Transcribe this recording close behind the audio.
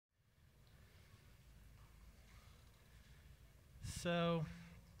So,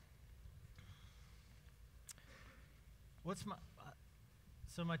 what's my?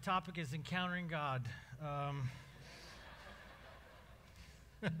 So my topic is encountering God.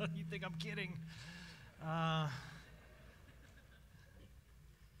 You think I'm kidding? Am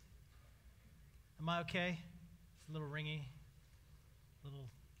I okay? It's a little ringy, little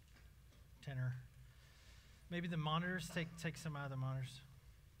tenor. Maybe the monitors, take some out of the monitors.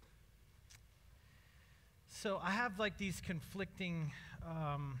 So I have like these conflicting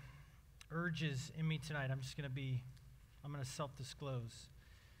urges in me tonight. I'm going to self-disclose.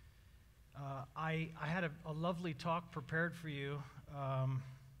 I had a lovely talk prepared for you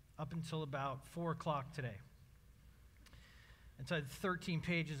up until about 4 o'clock today. And so I had 13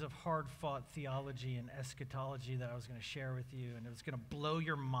 pages of hard-fought theology and eschatology that I was going to share with you, and it was going to blow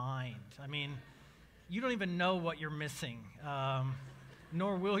your mind. I mean, you don't even know what you're missing,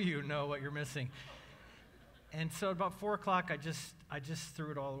 nor will you know what you're missing. And so at about 4 o'clock, I just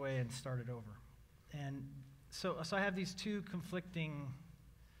threw it all away and started over. And so I have these two conflicting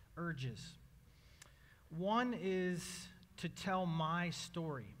urges. One is to tell my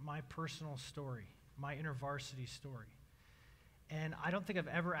story, my personal story, my InterVarsity story. And I don't think I've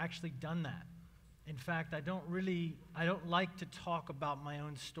ever actually done that. In fact, I don't like to talk about my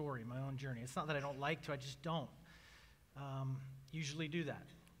own story, my own journey. It's not that I don't like to, I just don't usually do that.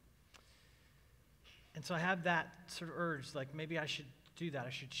 And so I have that sort of urge, like maybe I should do that.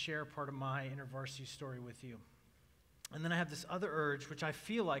 I should share part of my InterVarsity story with you. And then I have this other urge, which I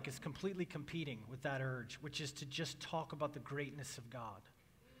feel like is completely competing with that urge, which is to just talk about the greatness of God.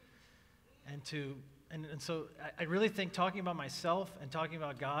 And so I really think talking about myself and talking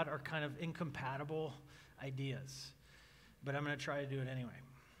about God are kind of incompatible ideas. But I'm going to try to do it anyway.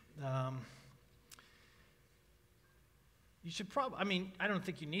 You should probably, I don't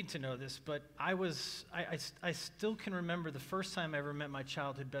think you need to know this, but I still can remember the first time I ever met my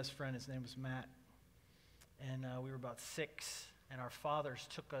childhood best friend. His name was Matt. And we were about 6, and our fathers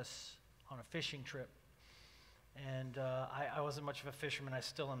took us on a fishing trip. And I wasn't much of a fisherman. I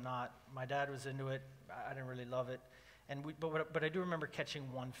still am not. My dad was into it. I didn't really love it. But I do remember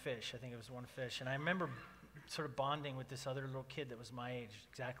catching one fish. I think it was one fish. And I remember sort of bonding with this other little kid that was my age,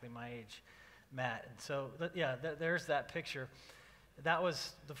 exactly my age, Matt. And so, there's that picture. That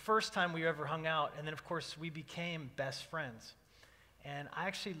was the first time we ever hung out. And then, of course, we became best friends. And I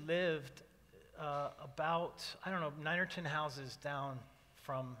actually lived about, 9 or 10 houses down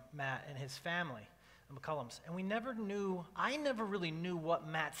from Matt and his family, the McCullums. And I never really knew what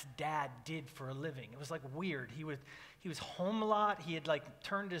Matt's dad did for a living. It was like weird. He was home a lot. He had like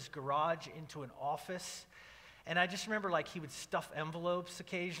turned his garage into an office. And I just remember like he would stuff envelopes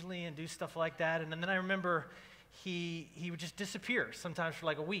occasionally and do stuff like that. And then I remember he would just disappear sometimes for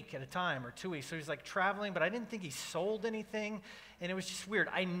like a week at a time or 2 weeks. So he was like traveling, but I didn't think he sold anything. And it was just weird.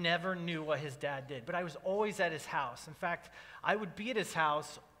 I never knew what his dad did, but I was always at his house. In fact, I would be at his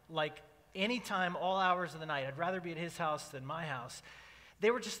house like anytime, all hours of the night. I'd rather be at his house than my house.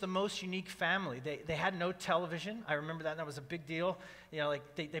 They were just the most unique family. They had no television. I remember that, and that was a big deal.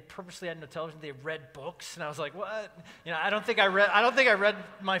 Like they purposely had no television. They read books, and I was like, what? I don't think I read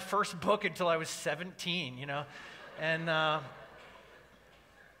my first book until I was 17. And I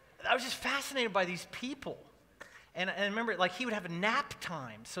was just fascinated by these people. And I remember, like, he would have a nap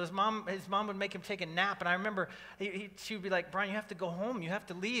time. So his mom would make him take a nap. And I remember she would be like, Brian, you have to go home. You have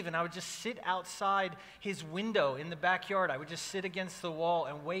to leave. And I would just sit outside his window in the backyard. I would just sit against the wall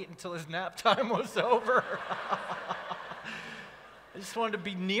and wait until his nap time was over. I just wanted to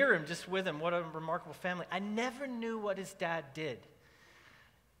be near him, just with him. What a remarkable family. I never knew what his dad did.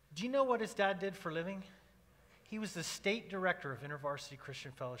 Do you know what his dad did for a living? He was the state director of InterVarsity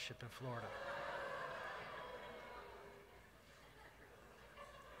Christian Fellowship in Florida.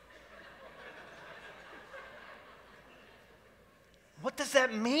 What does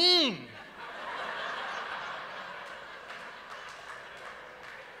that mean?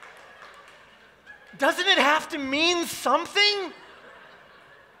 Doesn't it have to mean something?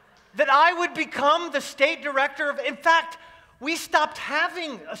 That I would become the state director of, in fact, we stopped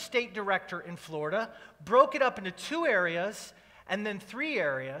having a state director in Florida, broke it up into 2 areas, and then 3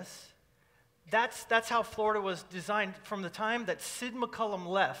 areas. That's how Florida was designed from the time that Sid McCullum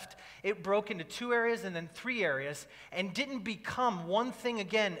left. It broke into 2 areas and then 3 areas and didn't become one thing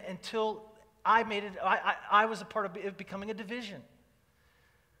again until I was a part of it becoming a division.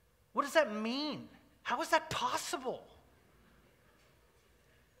 What does that mean? How is that possible?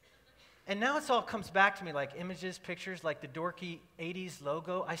 And now it all comes back to me like images, pictures, like the dorky 80s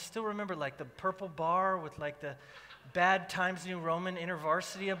logo. I still remember like the purple bar with like the bad Times New Roman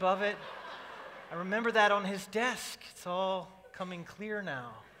InterVarsity above it. I remember that on his desk. It's all coming clear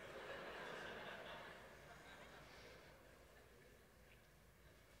now.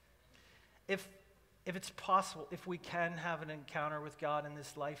 If it's possible, if we can have an encounter with God in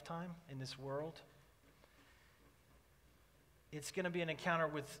this lifetime, in this world, it's going to be an encounter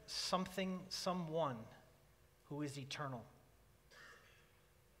with someone who is eternal,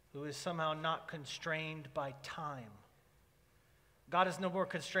 who is somehow not constrained by time. God is no more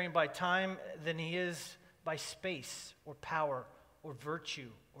constrained by time than he is by space or power or virtue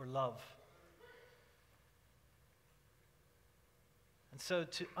or love. And so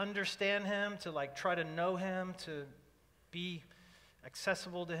to understand him, to try to know him, to be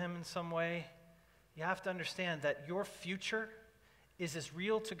accessible to him in some way, you have to understand that your future is as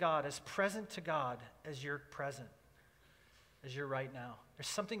real to God, as present to God as your present, as you're right now. There's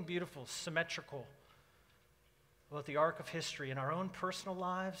something beautiful, symmetrical about the arc of history in our own personal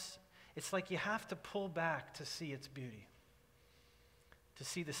lives. It's like you have to pull back to see its beauty, to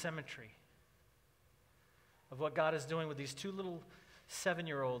see the symmetry of what God is doing with these two little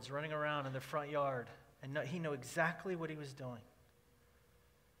 7-year-olds running around in the front yard, and he knew exactly what he was doing.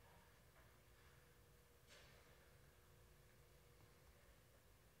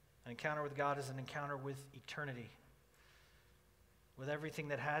 An encounter with God is an encounter with eternity, with everything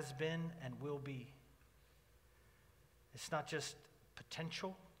that has been and will be. It's not just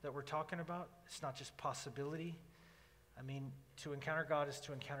potential that we're talking about. It's not just possibility. I mean, to encounter God is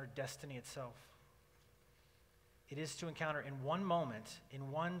to encounter destiny itself. It is to encounter in one moment,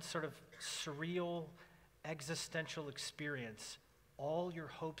 in one sort of surreal, existential experience, all your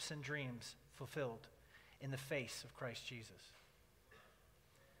hopes and dreams fulfilled in the face of Christ Jesus.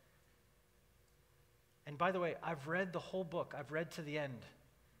 And by the way, I've read the whole book. I've read to the end.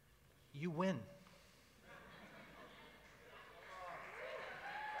 You win.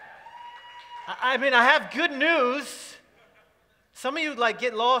 I mean, I have good news. Some of you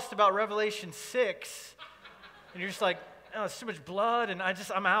get lost about Revelation 6. And you're just like, oh, it's too much blood, and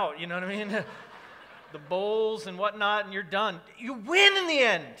I'm out, you know what I mean? The bowls and whatnot, and you're done. You win in the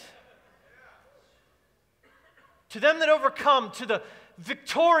end. To them that overcome, to the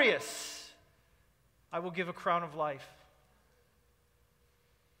victorious, I will give a crown of life.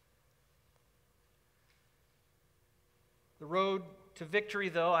 The road to victory,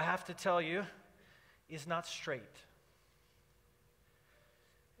 though, I have to tell you, is not straight.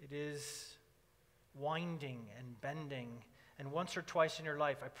 It is winding and bending, and once or twice in your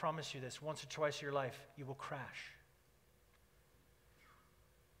life, I promise you this, once or twice in your life, you will crash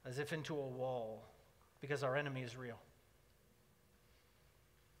as if into a wall, because our enemy is real.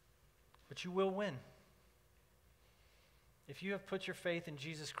 But you will win. If you have put your faith in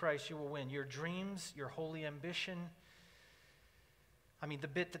Jesus Christ, you will win. Your dreams, your holy ambition, I mean, the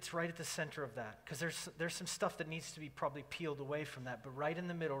bit that's right at the center of that, because there's some stuff that needs to be probably peeled away from that, but right in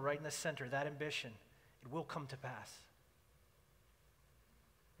the middle, right in the center, that ambition, it will come to pass.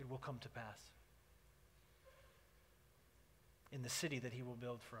 It will come to pass in the city that he will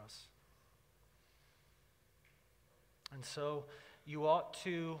build for us. And so you ought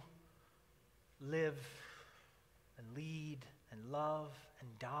to live and lead and love and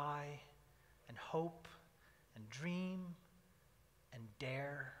die and hope and dream and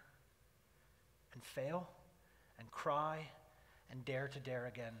dare and fail and cry and dare to dare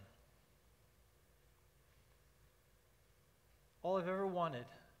again. All I've ever wanted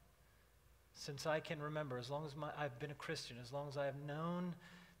since I can remember, as long as I've been a Christian, as long as I have known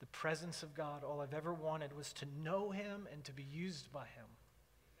the presence of God, all I've ever wanted was to know him and to be used by him,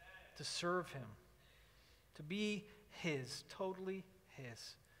 to serve him, to be his, totally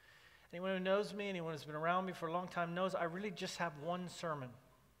his. Anyone who knows me, anyone who's been around me for a long time knows I really just have one sermon.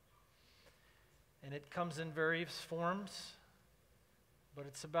 And it comes in various forms, but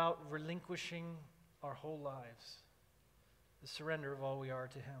it's about relinquishing our whole lives, the surrender of all we are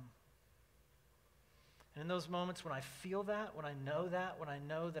to him. And in those moments when I feel that, when I know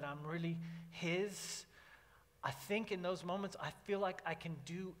that I'm really his, I think in those moments I feel like I can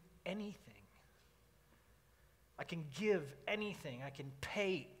do anything. I can give anything. I can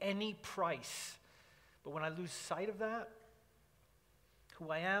pay any price. But when I lose sight of that,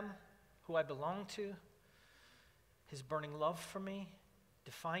 who I am, who I belong to, his burning love for me,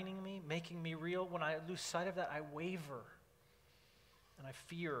 defining me, making me real, when I lose sight of that, I waver and I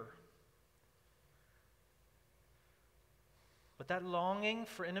fear. But that longing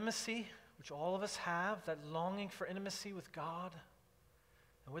for intimacy, which all of us have, that longing for intimacy with God,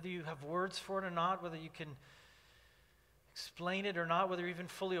 and whether you have words for it or not, whether you can explain it or not, whether you're even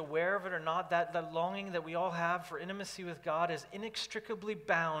fully aware of it or not, that longing that we all have for intimacy with God is inextricably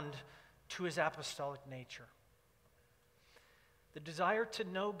bound to his apostolic nature. The desire to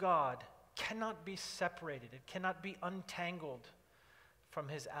know God cannot be separated. It cannot be untangled from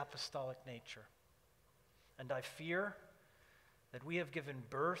his apostolic nature. And I fear that we have given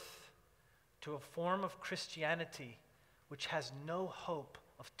birth to a form of Christianity which has no hope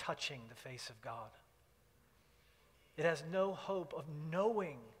of touching the face of God. It has no hope of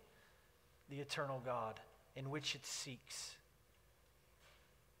knowing the eternal God in which it seeks.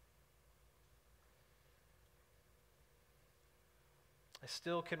 I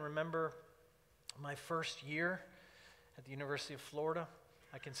still can remember my first year at the University of Florida.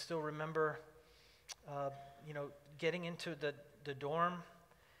 I can still remember, getting into the dorm,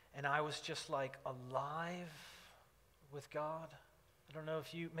 and I was just like alive with God. I don't know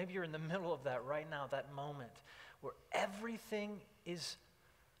if maybe you're in the middle of that right now, that moment where everything is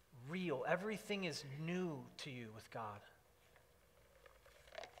real, everything is new to you with God.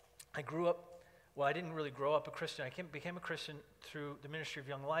 I grew up, I didn't really grow up a Christian. I became a Christian through the ministry of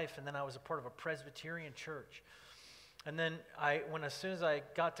Young Life, and then I was a part of a Presbyterian church. And then as soon as I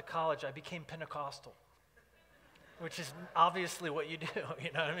got to college, I became Pentecostal, which is obviously what you do,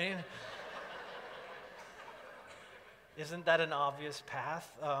 you know what I mean? Isn't that an obvious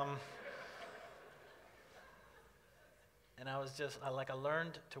path? And I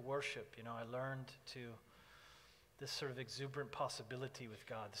learned to worship, I learned to this sort of exuberant possibility with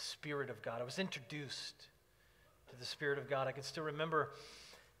God, the Spirit of God. I was introduced to the Spirit of God. I can still remember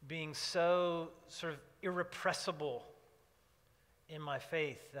being so sort of irrepressible in my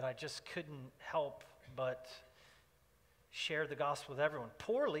faith that I just couldn't help but share the gospel with everyone.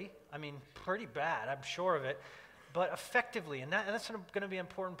 Poorly, pretty bad, I'm sure of it, but effectively, and that's going to be an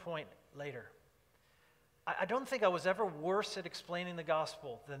important point later. I don't think I was ever worse at explaining the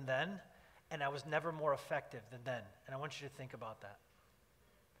gospel than then, and I was never more effective than then. And I want you to think about that.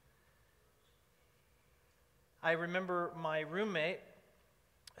 I remember my roommate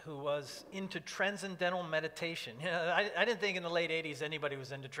who was into transcendental meditation. I didn't think in the late 80s anybody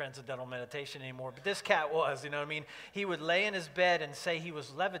was into transcendental meditation anymore, but this cat was, you know what I mean? He would lay in his bed and say he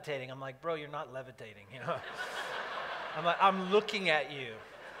was levitating. I'm like, bro, you're not levitating, I'm like, I'm looking at you.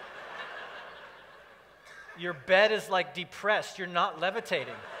 Your bed is like depressed. You're not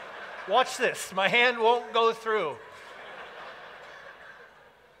levitating. Watch this. My hand won't go through.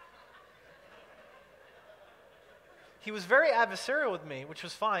 He was very adversarial with me, which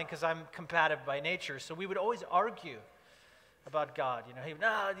was fine because I'm combative by nature. So we would always argue about God. He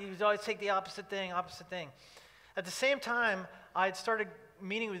would always take the opposite thing. At the same time, I had started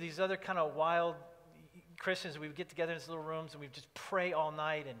meeting with these other kind of wild Christians. We would get together in these little rooms and we'd just pray all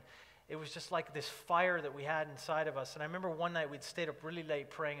night, and it was just like this fire that we had inside of us. And I remember one night we'd stayed up really late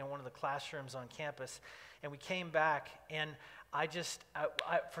praying in one of the classrooms on campus, and we came back, and I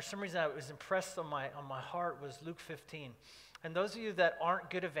for some reason I was impressed on my heart was Luke 15. And those of you that aren't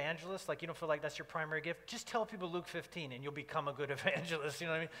good evangelists, like you don't feel like that's your primary gift, just tell people Luke 15 and you'll become a good evangelist. You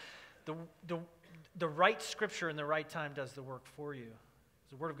know what I mean? The right scripture in the right time does the work for you.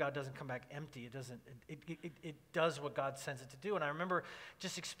 The Word of God doesn't come back empty. It does what God sends it to do. And I remember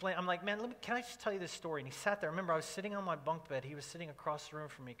just explaining, I'm like, man, can I just tell you this story? And he sat there. I remember I was sitting on my bunk bed. He was sitting across the room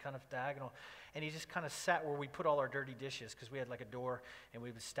from me, kind of diagonal. And he just kind of sat where we put all our dirty dishes, because we had like a door, and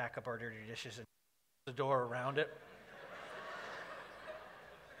we would stack up our dirty dishes and the door around it.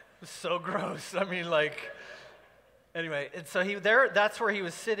 It was so gross. Anyway, and so that's where he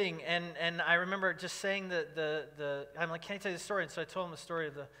was sitting, and I remember just saying I'm like, can I tell you the story? And so I told him the story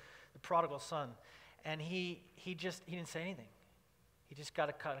of the prodigal son, and he didn't say anything. He just kind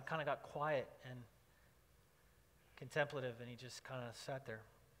of got quiet and contemplative, and he just kind of sat there.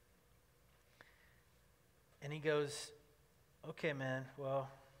 And he goes, okay, man, well,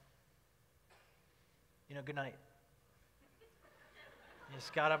 good night. He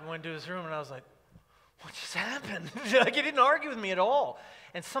just got up and went to his room, and I was like, what just happened? He didn't argue with me at all.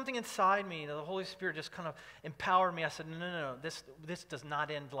 And something inside me, the Holy Spirit just kind of empowered me. I said, no, this does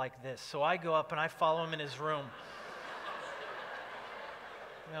not end like this. So I go up and I follow him in his room.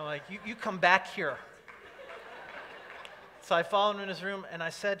 Like, you come back here. So I followed him in his room, and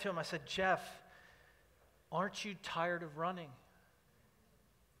I said to him, Jeff, aren't you tired of running?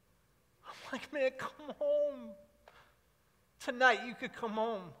 I'm like, man, come home. Tonight you could come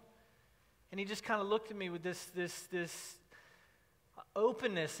home. And he just kind of looked at me with this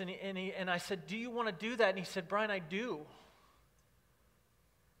openness, and I said, do you want to do that? And he said, Brian, I do.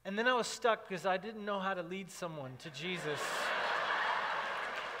 And then I was stuck because I didn't know how to lead someone to Jesus.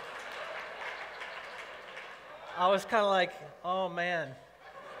 I was kind of like, oh man.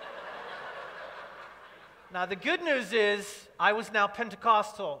 Now the good news is I was now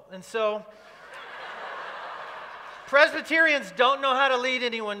Pentecostal, and so Presbyterians don't know how to lead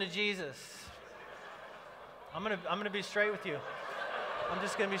anyone to Jesus. I'm gonna be straight with you. I'm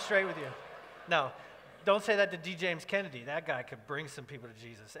just gonna be straight with you. No, don't say that to D. James Kennedy. That guy could bring some people to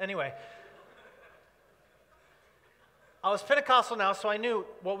Jesus. Anyway, I was Pentecostal now, so I knew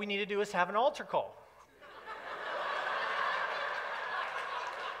what we need to do is have an altar call.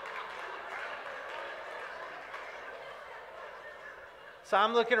 So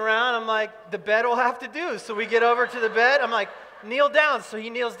I'm looking around, I'm like, the bed will have to do. So we get over to the bed, I'm like, kneel down. So he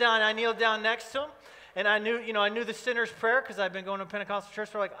kneels down, I kneel down next to him. And I knew the sinner's prayer because I've been going to a Pentecostal church.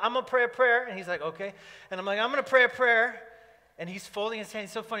 So we're like, I'm going to pray a prayer. And he's like, okay. And I'm like, I'm going to pray a prayer. And he's folding his hands.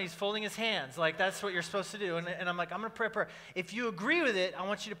 It's so funny. He's folding his hands. Like, that's what you're supposed to do. And I'm like, I'm going to pray a prayer. If you agree with it, I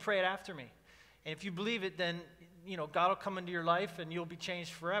want you to pray it after me. And if you believe it, then, God will come into your life and you'll be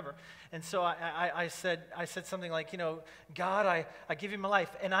changed forever. And so I said something like, God, I give you my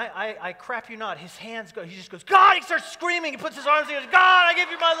life. And I crap you not. His hands go. He just goes, God. He starts screaming. He puts his arms. He goes, God, I give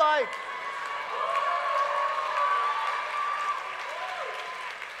you my life.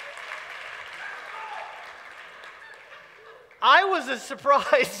 I was as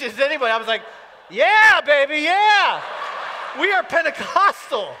surprised as anybody. I was like, yeah, baby, yeah. We are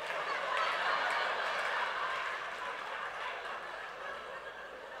Pentecostal.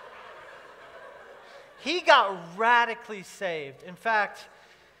 He got radically saved. In fact,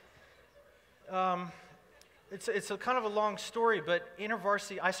 it's a kind of a long story, but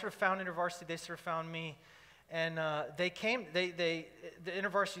InterVarsity, I sort of found InterVarsity, they sort of found me. And the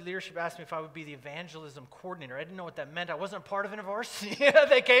InterVarsity leadership asked me if I would be the evangelism coordinator. I didn't know what that meant. I wasn't a part of InterVarsity.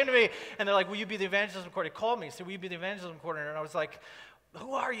 They came to me, and they're like, will you be the evangelism coordinator? They called me, said, will you be the evangelism coordinator? And I was like,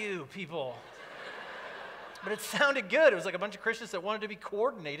 who are you people? But it sounded good. It was like a bunch of Christians that wanted to be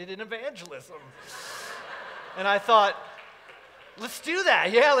coordinated in evangelism. And I thought, let's do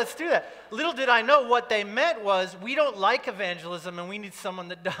that. Yeah, let's do that. Little did I know what they meant was, we don't like evangelism, and we need someone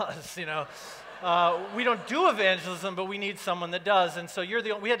that does, We don't do evangelism, but we need someone that does. And so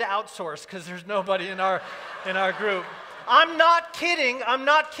we had to outsource because there's nobody in our group. I'm not kidding.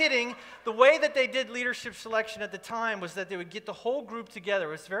 The way that they did leadership selection at the time was that they would get the whole group together.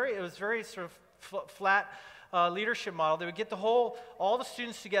 It was very sort of flat leadership model. They would get all the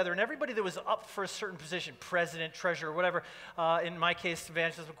students together, and everybody that was up for a certain position, president, treasurer, whatever, in my case,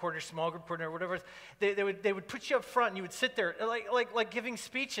 evangelism coordinator, small group coordinator, whatever, they would put you up front, and you would sit there, like giving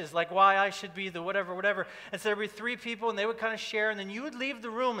speeches, like why I should be the whatever. And so there would be 3 people, and they would kind of share, and then you would leave the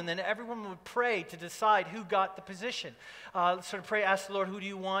room, and then everyone would pray to decide who got the position. Sort of pray, ask the Lord, who do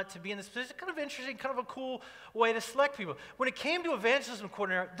you want to be in this position? Kind of interesting, kind of a cool way to select people. When it came to evangelism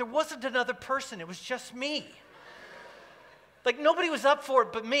coordinator, there wasn't another person. It was just me. Like, nobody was up for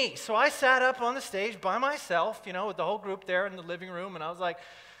it but me. So I sat up on the stage by myself, with the whole group there in the living room, and I was like,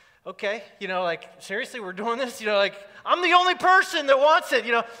 okay, seriously, we're doing this? I'm the only person that wants it,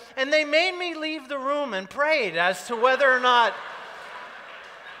 And they made me leave the room and prayed as to whether or not.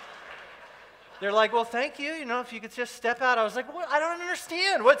 They're like, well, thank you, if you could just step out. I was like, well, I don't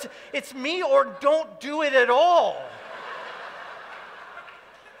understand. It's me or don't do it at all.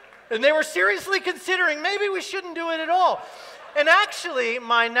 And they were seriously considering maybe we shouldn't do it at all. And actually,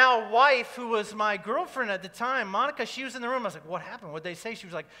 my now wife, who was my girlfriend at the time, Monica, she was in the room. I was like, what happened? What'd they say? She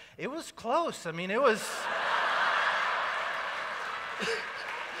was like, it was close. I mean, it was...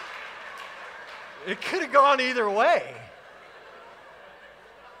 It could have gone either way.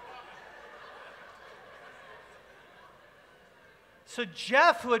 So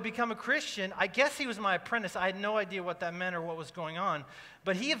Jeff, who had become a Christian, I guess he was my apprentice. I had no idea what that meant or what was going on.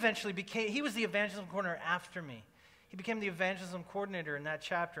 But he eventually he was the evangelism coordinator after me. He became the evangelism coordinator in that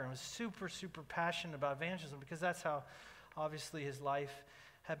chapter and was super, super passionate about evangelism because that's how, obviously, his life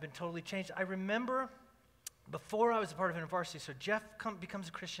had been totally changed. I remember before I was a part of InterVarsity, so Jeff becomes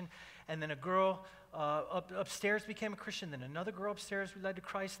a Christian, and then a girl upstairs became a Christian, then another girl upstairs led to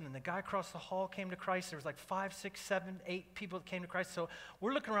Christ, and then the guy across the hall came to Christ. There was like 5, 6, 7, 8 people that came to Christ. So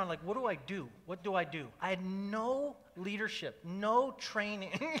we're looking around like, what do I do? What do I do? I had no leadership, no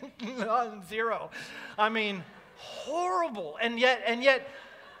training, zero. I mean, horrible. And yet,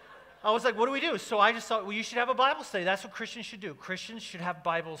 I was like, what do we do? So I just thought, well, you should have a Bible study. That's what Christians should do. Christians should have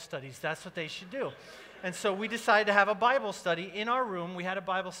Bible studies. That's what they should do. And so we decided to have a Bible study. In our room, we had a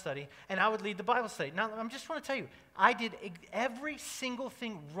Bible study, and I would lead the Bible study. Now, I just want to tell you, I did every single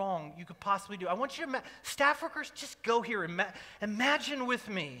thing wrong you could possibly do. I want you to, staff workers, just go here and imagine with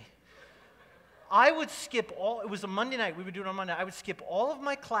me. I would skip it was a Monday night, we would do it on Monday. I would skip all of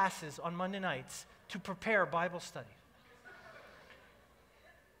my classes on Monday nights to prepare Bible study.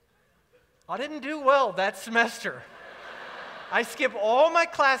 I didn't do well that semester. I skipped all my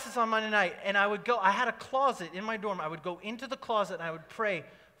classes on Monday night, and I had a closet in my dorm. I would go into the closet, and I would pray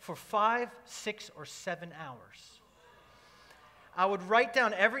for 5, 6, or 7 hours. I would write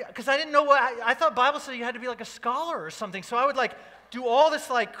down because I didn't know I thought Bible study you had to be like a scholar or something. So I would do all this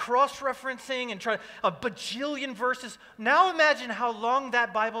cross-referencing and try a bajillion verses. Now imagine how long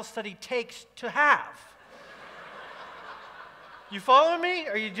that Bible study takes to have. You following me?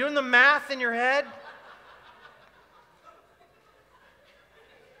 Are you doing the math in your head?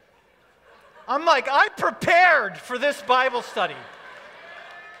 I prepared for this Bible study.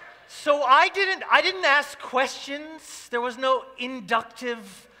 So I didn't ask questions. There was no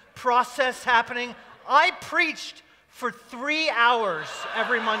inductive process happening. I preached for 3 hours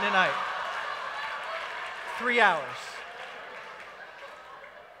every Monday night. 3 hours.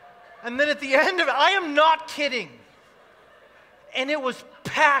 And then at the end of it, I am not kidding. And it was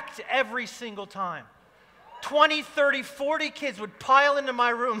packed every single time. 20, 30, 40 kids would pile into my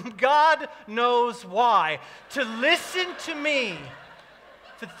room, God knows why, to listen to me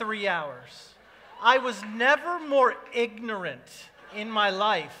for 3 hours. I was never more ignorant in my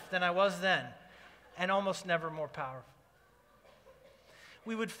life than I was then, and almost never more powerful.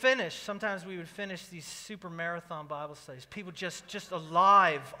 Sometimes we would finish these super marathon Bible studies. People just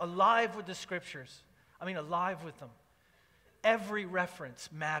alive with the scriptures. Alive with them. Every reference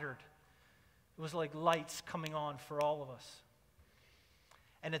mattered. It was like lights coming on for all of us.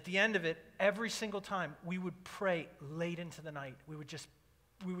 And at the end of it, every single time, we would pray late into the night. We would just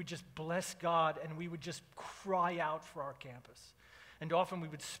bless God, and we would just cry out for our campus. And often we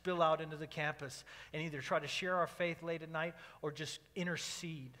would spill out into the campus and either try to share our faith late at night or just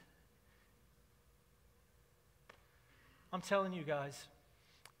intercede. I'm telling you guys,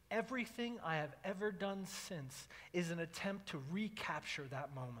 everything I have ever done since is an attempt to recapture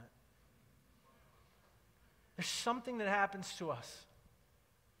that moment. There's something that happens to us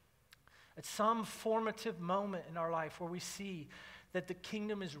at some formative moment in our life where we see that the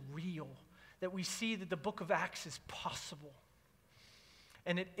kingdom is real, that we see that the book of Acts is possible.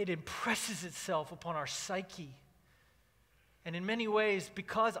 And it impresses itself upon our psyche. And in many ways,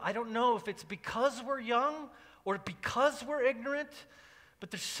 I don't know if it's because we're young or because we're ignorant, but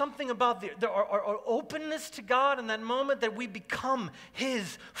there's something about our openness to God in that moment that we become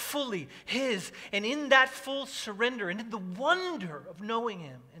His, fully His. And in that full surrender and in the wonder of knowing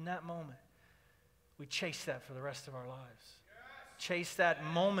Him in that moment, we chase that for the rest of our lives. Chase that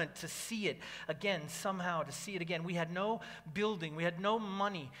moment to see it again, somehow to see it again. We had no building, we had no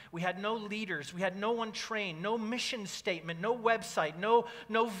money, we had no leaders, we had no one trained, no mission statement, no website, no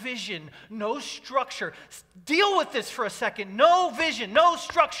vision, no structure. Deal with this for a second. No vision, no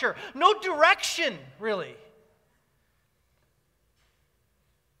structure, no direction, really.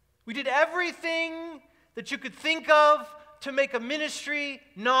 We did everything that you could think of to make a ministry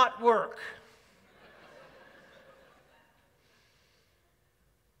not work.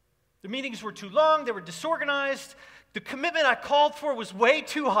 The meetings were too long, they were disorganized, the commitment I called for was way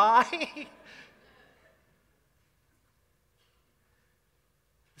too high.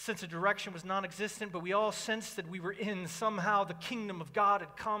 The sense of direction was non-existent, but we all sensed that we were in somehow the kingdom of God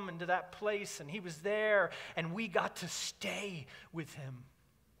had come into that place, and He was there, and we got to stay with Him.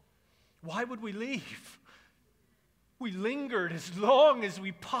 Why would we leave? We lingered as long as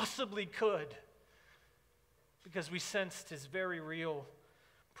we possibly could because we sensed His very real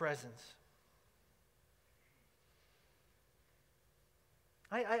presence.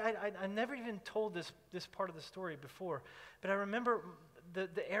 I never even told this part of the story before, but I remember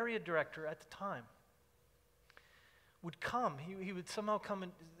the area director at the time would come. He would somehow come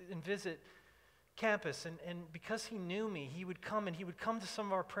and visit campus, and because he knew me, he would come to some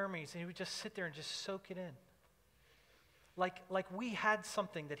of our prayer meetings, and he would just sit there and just soak it in. Like we had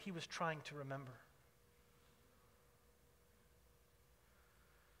something that he was trying to remember.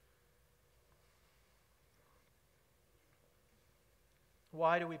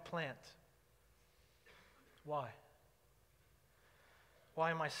 Why do we plant? Why?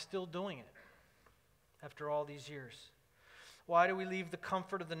 Why am I still doing it after all these years? Why do we leave the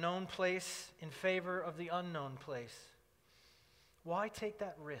comfort of the known place in favor of the unknown place? Why take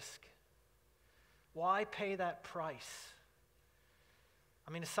that risk? Why pay that price?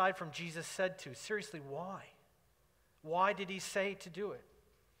 Aside from Jesus said to, seriously, why? Why did He say to do it?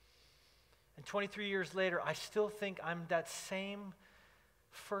 And 23 years later, I still think I'm that same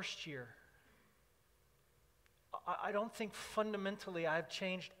first year. I don't think fundamentally I've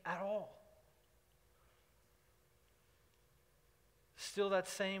changed at all. Still that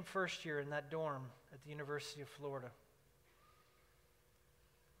same first year in that dorm at the University of Florida.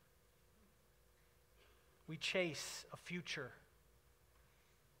 we chase a future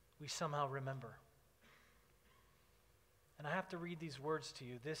we somehow remember. And I have to read these words to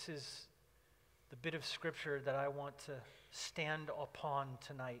you. This is the bit of scripture that I want to stand upon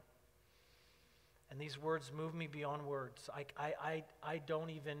tonight. And these words move me beyond words. I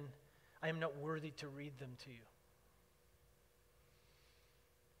am not worthy to read them to you.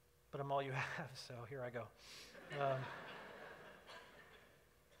 But I'm all you have, so here I go.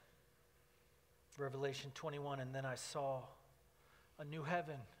 Revelation 21, and then I saw a new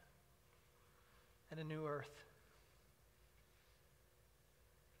heaven and a new earth.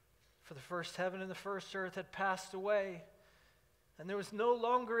 For the first heaven and the first earth had passed away, and there was no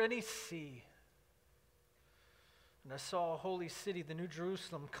longer any sea. And I saw a holy city, the New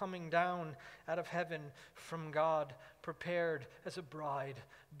Jerusalem, coming down out of heaven from God, prepared as a bride,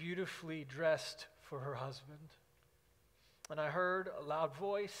 beautifully dressed for her husband. And I heard a loud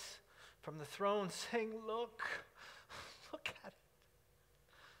voice from the throne saying, look at it.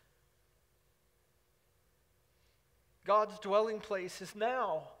 God's dwelling place is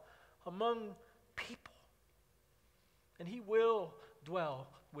now among people, and he will dwell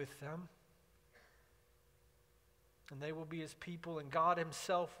with them. And they will be his people, and God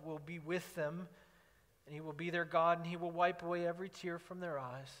himself will be with them, and he will be their God, and he will wipe away every tear from their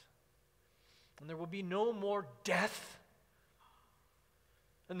eyes. And there will be no more death,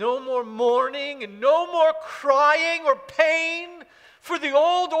 and no more mourning, and no more crying or pain, for the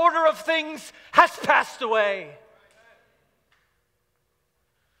old order of things has passed away.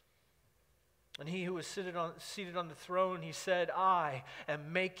 And he who was seated on the throne, he said, I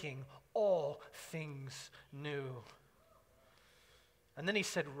am making all things new. And then he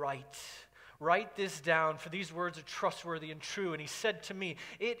said, write this down, for these words are trustworthy and true. And he said to me,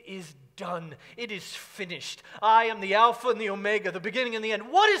 it is done. It is finished. I am the Alpha and the Omega, the beginning and the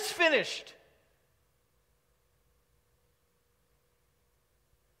end. What is finished?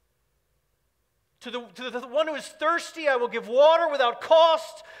 To the one who is thirsty, I will give water without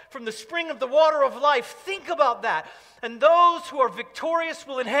cost from the spring of the water of life. Think about that. And those who are victorious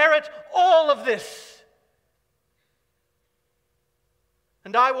will inherit all of this.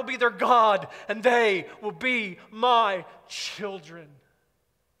 And I will be their God, and they will be my children.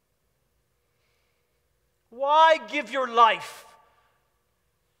 Why give your life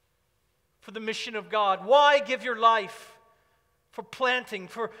for the mission of God? Why give your life for planting,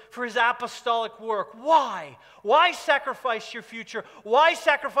 for his apostolic work? Why? Why sacrifice your future? Why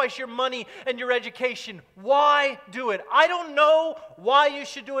sacrifice your money and your education? Why do it? I don't know why you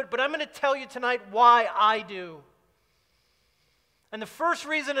should do it, but I'm going to tell you tonight why I do. And the first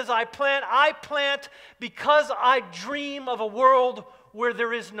reason is I plant because I dream of a world where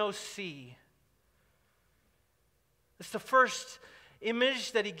there is no sea. It's the first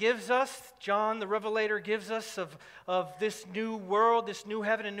image that he gives us, John the Revelator gives us of this new world, this new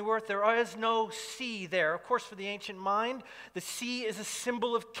heaven and new earth. There is no sea there. Of course, for the ancient mind, the sea is a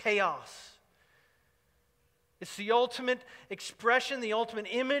symbol of chaos. It's the ultimate expression, the ultimate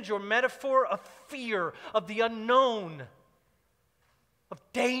image or metaphor of fear, of the unknown, of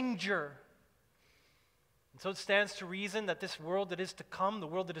danger. And so it stands to reason that this world that is to come, the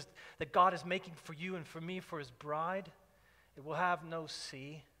world that God is making for you and for me, for his bride, it will have no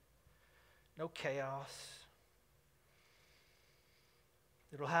sea, no chaos.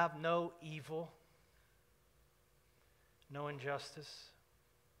 It will have no evil, no injustice,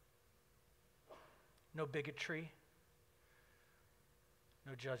 no bigotry,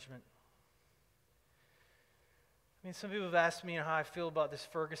 no judgment. I mean, some people have asked me how I feel about this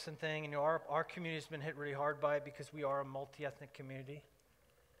Ferguson thing. You know, our community has been hit really hard by it because we are a multi-ethnic community.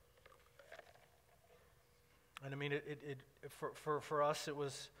 And I mean, for us,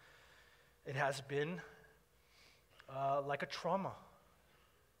 it has been like a trauma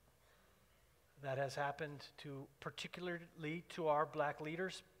that has happened to, particularly to our black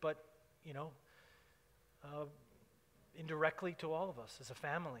leaders, but, you know, indirectly to all of us as a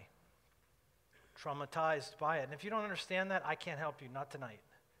family. Traumatized by it. And if you don't understand that, I can't help you, not tonight.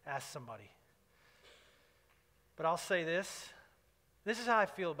 Ask somebody. But I'll say this. This is how I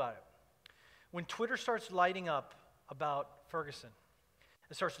feel about it. When Twitter starts lighting up about Ferguson,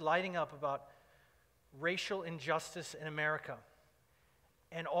 it starts lighting up about racial injustice in America,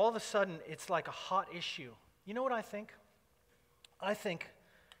 and all of a sudden it's like a hot issue, you know what I think? I think,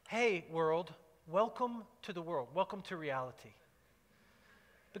 hey, world, welcome to the world. Welcome to reality.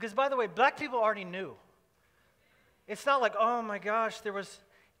 Because, by the way, black people already knew. It's not like, oh my gosh,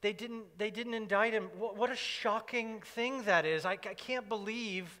 they didn't indict him. What a shocking thing that is. I can't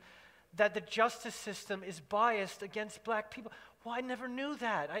believe that the justice system is biased against black people. Well, I never knew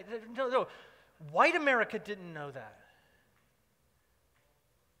that. No. White America didn't know that.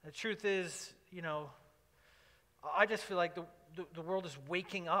 The truth is, I just feel like the world is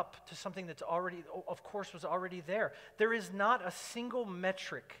waking up to something that's already, of course, was already there. There is not a single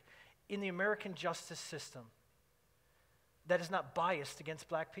metric in the American justice system that is not biased against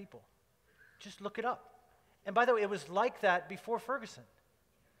black people. Just look it up. And by the way, it was like that before Ferguson.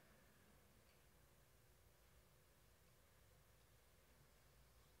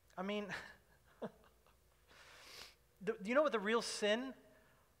 I mean, you know what the real sin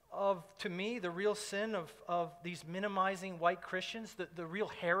to me, the real sin of these minimizing white Christians, the real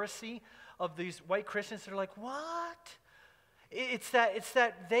heresy of these white Christians that are like, what? It's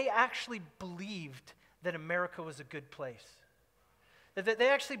that they actually believed that America was a good place. That they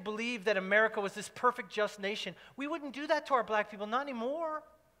actually believed that America was this perfect, just nation. We wouldn't do that to our black people, not anymore.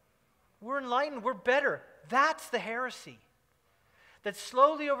 We're enlightened, we're better. That's the heresy. That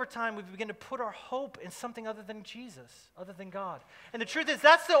slowly over time we begin to put our hope in something other than Jesus, other than God. And the truth is,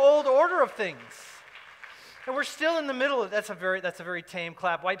 that's the old order of things. And we're still in the middle of, that's a very tame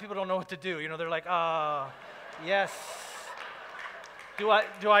clap. White people don't know what to do. They're like, yes. Do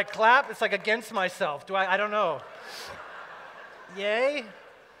I clap? It's like against myself. I don't know. Yay.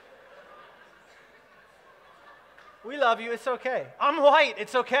 We love you. It's okay. I'm white.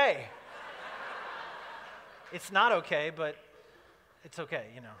 It's okay. It's not okay, but it's okay,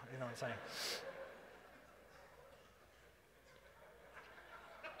 you know what I'm saying.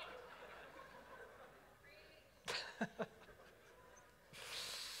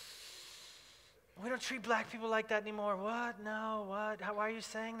 We don't treat black people like that anymore. What? No, what? Why are you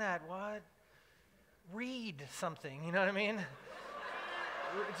saying that? What? Read something, you know what I mean?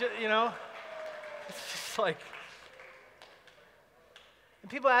 It's just like, and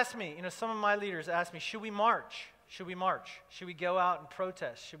people ask me, some of my leaders ask me, should we march? Should we march? Should we go out and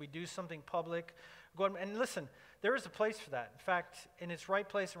protest? Should we do something public? And listen, there is a place for that. In fact, in its right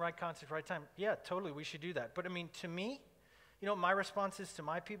place and right context, right time, yeah, totally, we should do that. But to me, my response is to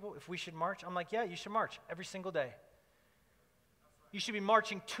my people, if we should march, I'm like, yeah, you should march every single day. You should be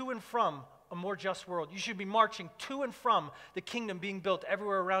marching to and from a more just world. You should be marching to and from the kingdom being built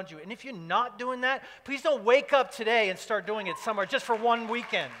everywhere around you. And if you're not doing that, please don't wake up today and start doing it somewhere just for one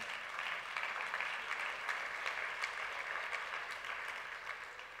weekend.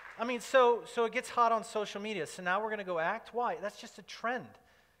 So it gets hot on social media. So now we're going to go act? Why? That's just a trend.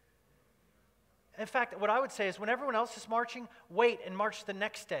 In fact, what I would say is when everyone else is marching, wait and march the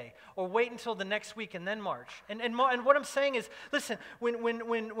next day. Or wait until the next week and then march. And what I'm saying is, listen,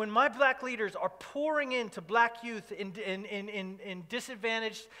 when my black leaders are pouring into black youth in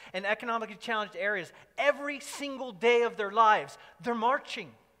disadvantaged and economically challenged areas, every single day of their lives, they're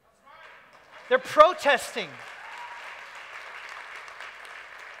marching. They're protesting.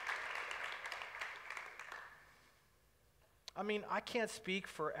 I can't speak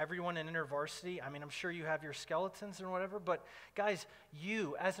for everyone in InterVarsity. I'm sure you have your skeletons and whatever, but guys,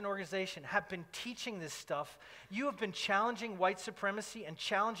 you as an organization have been teaching this stuff. You have been challenging white supremacy and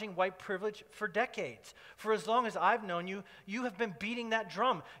challenging white privilege for decades. For as long as I've known you, you have been beating that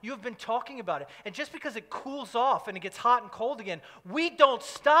drum. You have been talking about it. And just because it cools off and it gets hot and cold again, we don't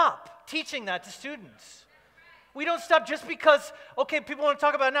stop teaching that to students. We don't stop just because, okay, people want to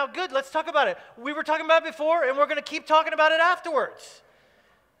talk about it now. Good, let's talk about it. We were talking about it before, and we're going to keep talking about it afterwards.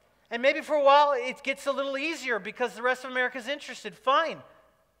 And maybe for a while it gets a little easier because the rest of America is interested. Fine.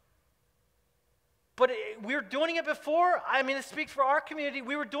 But we're doing it before. It speaks for our community.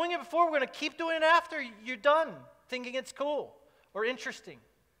 We were doing it before. We're going to keep doing it after you're done thinking it's cool or interesting.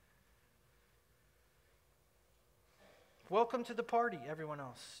 Welcome to the party, everyone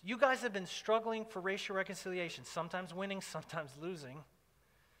else. You guys have been struggling for racial reconciliation, sometimes winning, sometimes losing,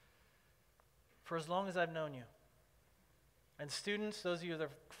 for as long as I've known you. And students, those of you that are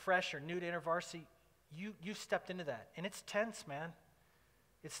fresh or new to InterVarsity, you stepped into that. And it's tense, man.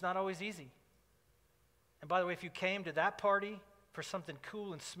 It's not always easy. And by the way, if you came to that party for something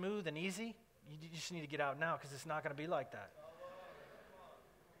cool and smooth and easy, you just need to get out now because it's not going to be like that.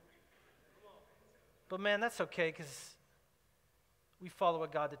 But man, that's okay because we follow a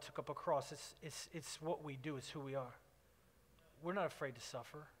God that took up a cross. It's what we do. It's who we are. We're not afraid to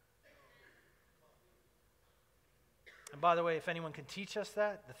suffer. And by the way, if anyone can teach us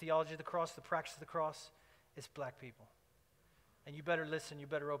that, the theology of the cross, the practice of the cross, it's black people. And you better listen. You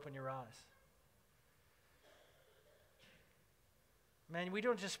better open your eyes. Man, we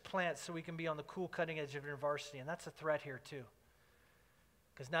don't just plant so we can be on the cool cutting edge of InterVarsity, and that's a threat here too.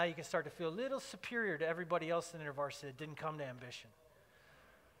 Because now you can start to feel a little superior to everybody else in InterVarsity that didn't come to Ambition.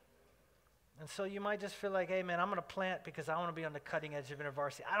 And so you might just feel like, hey, man, I'm going to plant because I want to be on the cutting edge of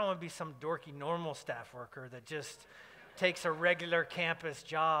InterVarsity. I don't want to be some dorky normal staff worker that just takes a regular campus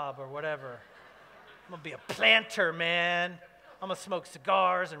job or whatever. I'm going to be a planter, man. I'm going to smoke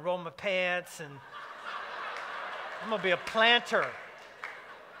cigars and roll my pants, and I'm going to be a planter.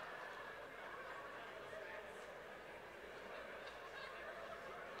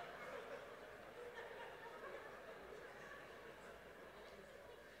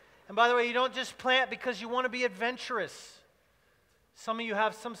 And by the way, you don't just plant because you want to be adventurous. Some of you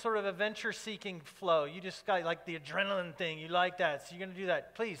have some sort of adventure-seeking flow. You just got like the adrenaline thing. You like that, so you're going to do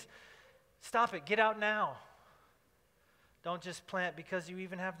that. Please, stop it. Get out now. Don't just plant because you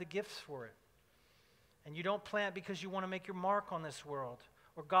even have the gifts for it. And you don't plant because you want to make your mark on this world.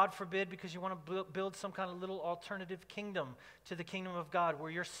 Or God forbid, because you want to build some kind of little alternative kingdom to the kingdom of God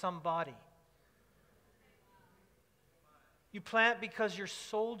where you're somebody. You plant because you're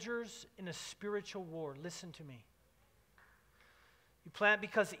soldiers in a spiritual war. Listen to me. You plant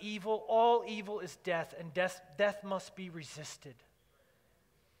because all evil is death, and death must be resisted.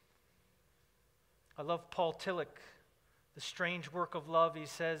 I love Paul Tillich. The strange work of love, he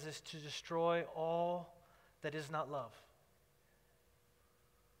says, is to destroy all that is not love.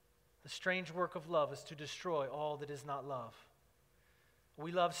 The strange work of love is to destroy all that is not love.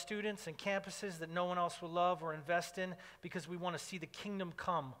 We love students and campuses that no one else will love or invest in because we want to see the kingdom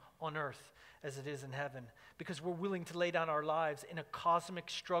come on earth as it is in heaven. Because we're willing to lay down our lives in a cosmic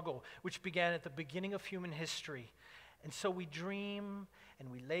struggle which began at the beginning of human history. And so we dream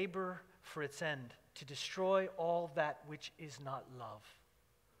and we labor for its end, to destroy all that which is not love.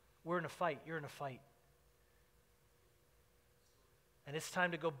 We're in a fight. You're in a fight. And it's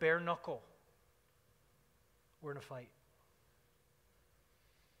time to go bare knuckle. We're in a fight.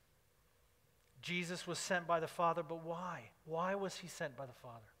 Jesus was sent by the Father, but why? Why was he sent by the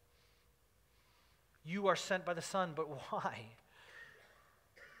Father? You are sent by the Son, but why?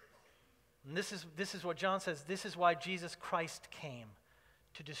 And this is what John says. This is why Jesus Christ came,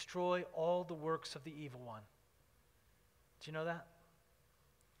 to destroy all the works of the evil one. Do you know that?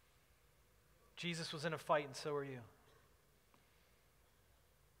 Jesus was in a fight, and so are you.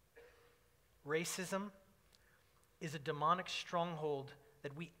 Racism is a demonic stronghold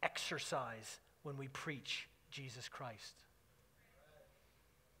that we exercise when we preach Jesus Christ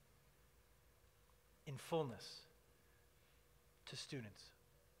in fullness to students.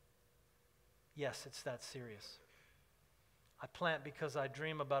 Yes, it's that serious. I plant because I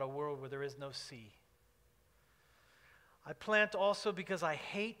dream about a world where there is no sea. I plant also because I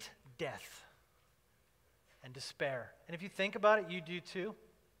hate death and despair. And if you think about it, you do too.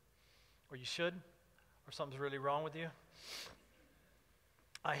 Or you should. Or something's really wrong with you.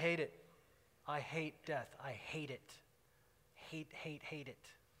 I hate it. I hate death. I hate it. Hate it.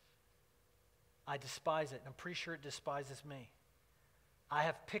 I despise it. And I'm pretty sure it despises me. I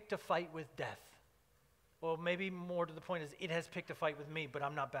have picked a fight with death. Well, maybe more to the point is it has picked a fight with me, but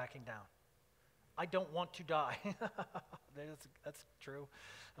I'm not backing down. I don't want to die. That's true.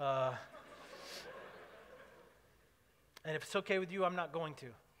 And if it's okay with you, I'm not going to.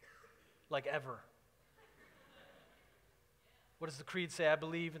 Like ever. What does the creed say? I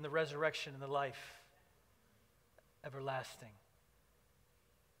believe in the resurrection and the life everlasting.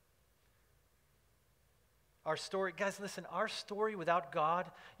 Our story, guys, listen, our story without God,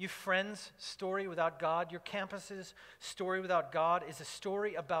 your friends' story without God, your campus's story without God is a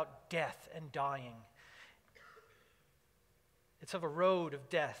story about death and dying. It's of a road of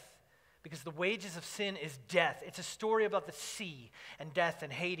death because the wages of sin is death. It's a story about the sea and death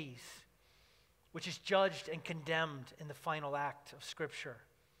and Hades, which is judged and condemned in the final act of Scripture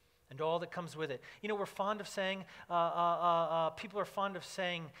and all that comes with it. You know, we're fond of saying, people are fond of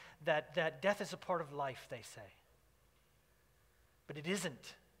saying that death is a part of life, they say. But it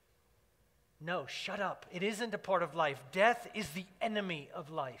isn't. No, shut up. It isn't a part of life. Death is the enemy of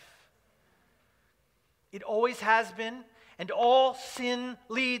life. It always has been, and all sin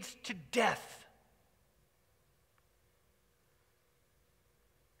leads to death.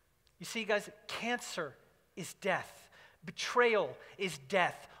 You see, guys, cancer is death. Betrayal is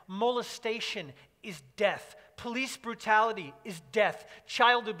death. Molestation is death. Police brutality is death.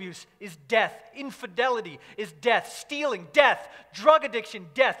 Child abuse is death. Infidelity is death. Stealing, death. Drug addiction,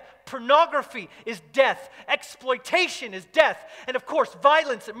 death. Pornography is death. Exploitation is death. And of course,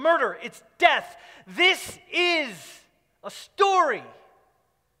 violence and murder, it's death. This is a story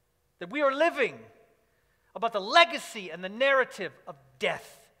that we are living about the legacy and the narrative of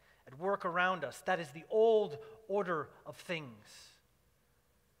death at work around us. That is the old order of things.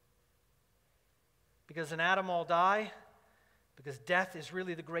 Because in Adam all die, because death is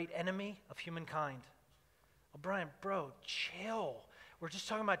really the great enemy of humankind. Oh, Brian, bro, chill. We're just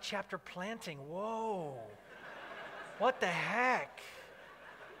talking about chapter planting. Whoa. What the heck?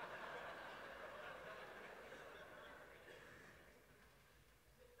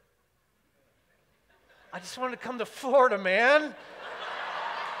 I just wanted to come to Florida, man.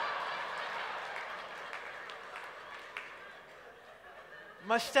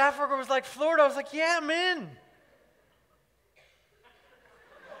 My staff worker was like, Florida. I was like, yeah, I'm in.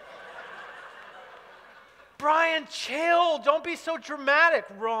 Brian, chill. Don't be so dramatic.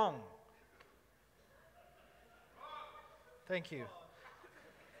 Wrong. Thank you.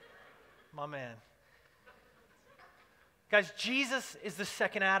 My man. Guys, Jesus is the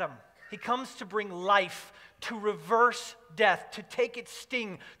second Adam. He comes to bring life, to reverse death, to take its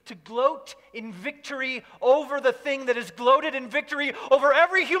sting, to gloat in victory over the thing that has gloated in victory over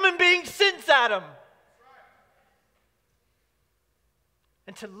every human being since Adam.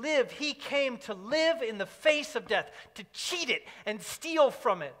 And to live, he came to live in the face of death, to cheat it and steal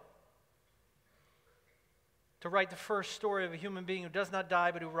from it. To write the first story of a human being who does not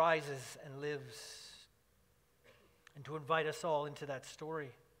die but who rises and lives. And to invite us all into that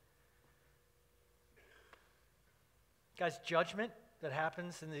story. Guys, judgment that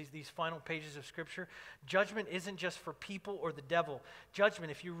happens in these final pages of Scripture, judgment isn't just for people or the devil. Judgment,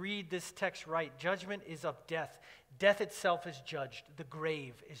 if you read this text right, judgment is of death. Death itself is judged. The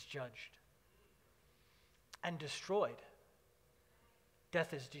grave is judged and destroyed.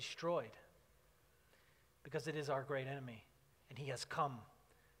 Death is destroyed because it is our great enemy, and he has come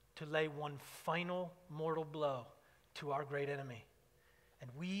to lay one final mortal blow to our great enemy. And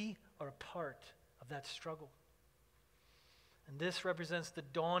we are a part of that struggle. And this represents the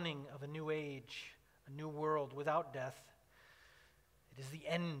dawning of a new age, a new world without death. It is the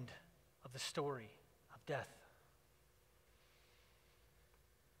end of the story of death.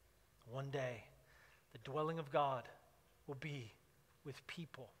 One day, the dwelling of God will be with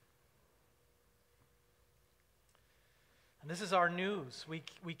people. And this is our news.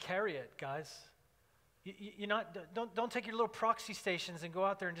 We carry it, guys. Don't take your little proxy stations and go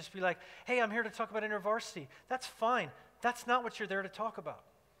out there and just be like, hey, I'm here to talk about InterVarsity. That's fine. That's not what you're there to talk about.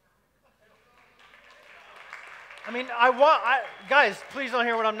 I mean, guys, please don't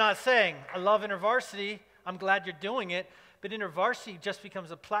hear what I'm not saying. I love InterVarsity. I'm glad you're doing it. But InterVarsity just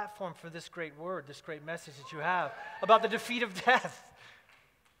becomes a platform for this great word, this great message that you have about the defeat of death.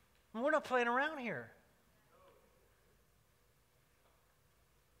 We're not playing around here.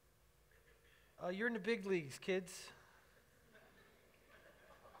 You're in the big leagues, kids.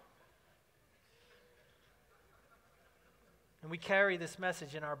 And we carry this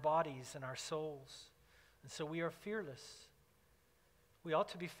message in our bodies and our souls. And so we are fearless. We ought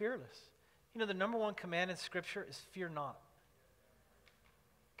to be fearless. You know, the number one command in Scripture is fear not.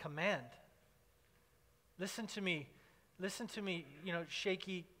 Command. Listen to me, you know,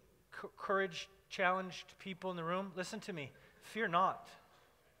 shaky, courage challenged people in the room. Listen to me. Fear not.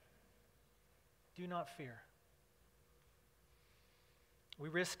 Do not fear. We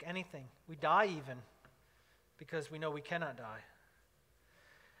risk anything. We die even because we know we cannot die.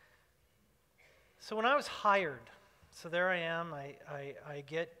 So when I was hired, so there I am, I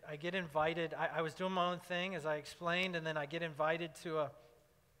get invited. I was doing my own thing, as I explained, and then I get invited to an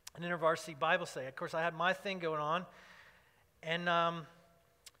InterVarsity Bible study. Of course, I had my thing going on, and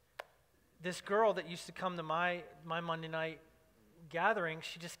this girl that used to come to my Monday night gathering,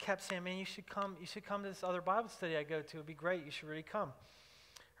 she just kept saying, man, you should come to this other Bible study I go to. It'd be great. You should really come.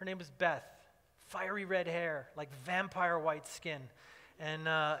 Her name was Beth. Fiery red hair, like vampire white skin. And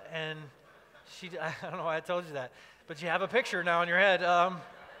she, I don't know why I told you that, but you have a picture now in your head.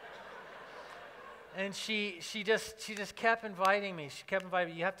 And she just kept inviting me. She kept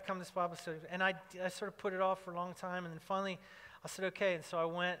inviting me. You have to come to this Bible study. And I sort of put it off for a long time. And then finally I said, okay. And so I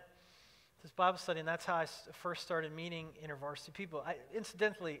went to this Bible study, and that's how I first started meeting InterVarsity people.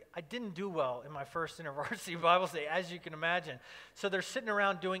 Incidentally, I didn't do well in my first InterVarsity Bible study, as you can imagine. So they're sitting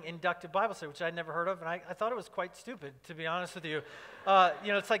around doing inductive Bible study, which I'd never heard of, and I thought it was quite stupid, to be honest with you.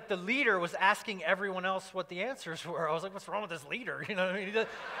 You know, it's like the leader was asking everyone else what the answers were. I was like, what's wrong with this leader? You know what I mean?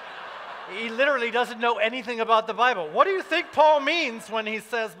 He literally doesn't know anything about the Bible. What do you think Paul means when he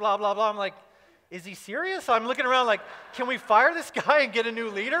says blah, blah, blah? I'm like, is he serious? I'm looking around like, can we fire this guy and get a new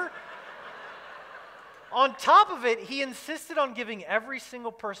leader? On top of it, he insisted on giving every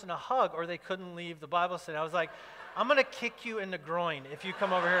single person a hug or they couldn't leave the Bible study. I was like, I'm going to kick you in the groin if you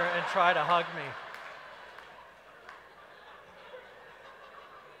come over here and try to hug me.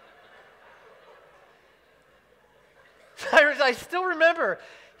 I still remember,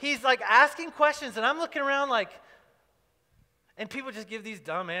 he's like asking questions, and I'm looking around like, And people just give these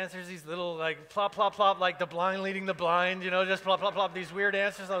dumb answers, these little like plop, plop, plop, like the blind leading the blind, just plop, plop, plop, these weird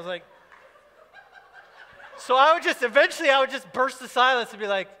answers. I was like, so eventually I would just burst the silence and be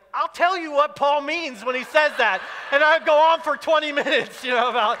like, I'll tell you what Paul means when he says that. And I'd go on for 20 minutes,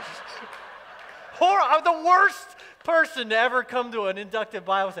 about I'm the worst person to ever come to an inductive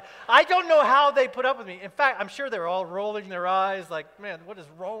Bible study. I don't know how they put up with me. In fact, I'm sure they were all rolling their eyes like, man, what is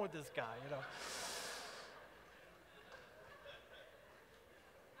wrong with this guy,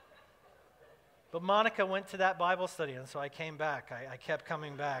 But Monica went to that Bible study, and so I came back. I kept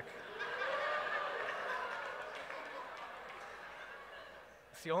coming back.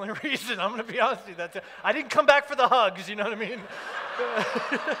 It's the only reason, I'm going to be honest with you. I didn't come back for the hugs, you know what I mean?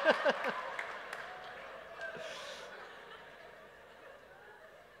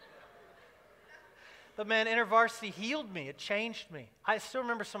 But man, InterVarsity healed me. It changed me. I still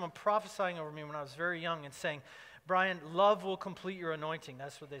remember someone prophesying over me when I was very young and saying, Brian, love will complete your anointing.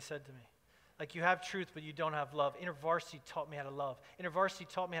 That's what they said to me. Like, you have truth, but you don't have love. InterVarsity taught me how to love. InterVarsity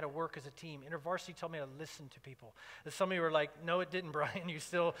taught me how to work as a team. InterVarsity taught me how to listen to people. And some of you were like, no, it didn't, Brian. You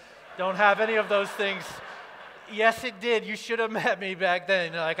still don't have any of those things. Yes, it did. You should have met me back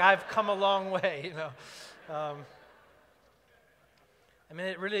then. I've come a long way, I mean,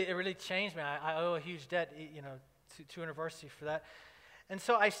 it really changed me. I owe a huge debt, to InterVarsity for that. And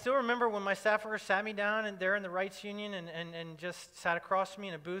so I still remember when my staff worker sat me down and there in the rights union and just sat across from me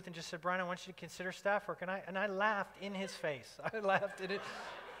in a booth and just said, Brian, I want you to consider staff work. And I laughed in his face. I laughed in it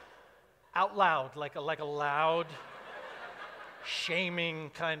out loud, like a loud, shaming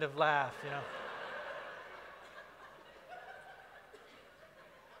kind of laugh,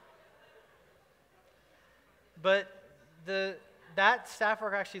 But that staff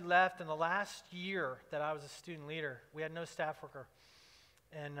worker actually left in the last year that I was a student leader. We had no staff worker.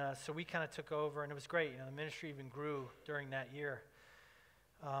 And so we kind of took over, and it was great. The ministry even grew during that year.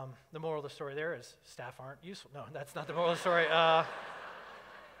 The moral of the story there is staff aren't useful. No, that's not the moral of the story.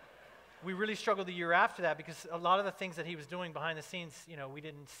 We really struggled the year after that because a lot of the things that he was doing behind the scenes, we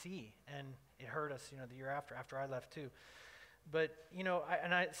didn't see, and it hurt us, the year after I left too. But,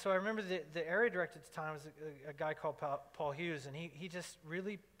 so I remember the area director at the time was a guy called Paul Hughes, and he just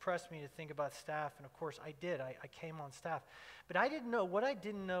really pressed me to think about staff, and of course I did. I came on staff. But what I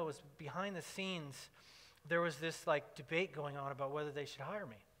didn't know was behind the scenes, there was this debate going on about whether they should hire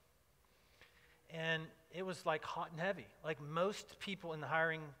me. And it was hot and heavy. Most people in the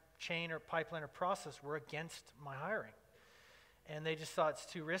hiring chain or pipeline or process were against my hiring. And they just thought it's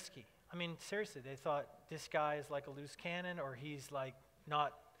too risky. I mean, seriously, they thought this guy is like a loose cannon, or he's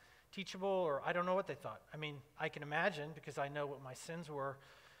not teachable, or I don't know what they thought. I mean, I can imagine because I know what my sins were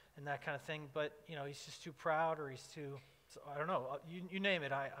and that kind of thing, but he's just too proud, or he's too, I don't know, you name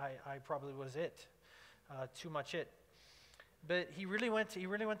it, I probably was it, too much it. But he really went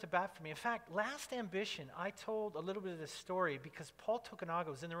to bat for me. In fact, last Ambition, I told a little bit of this story because Paul Tokunaga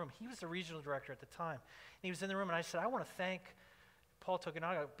was in the room. He was the regional director at the time. And he was in the room, and I said, I want to thank Paul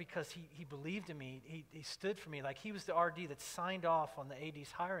Tokunaga because he believed in me. He stood for me. He was the RD that signed off on the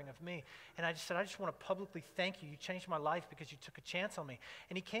AD's hiring of me. And I just said, I just want to publicly thank you. You changed my life because you took a chance on me.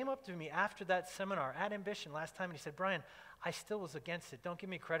 And he came up to me after that seminar at Ambition last time, and he said, Brian, I still was against it. Don't give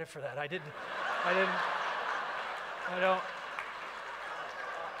me credit for that.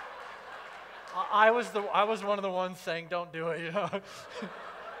 I was one of the ones saying, don't do it,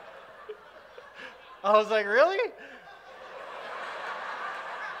 I was like, really?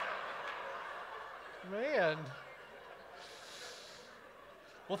 Man.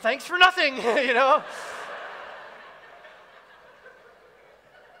 Well, thanks for nothing,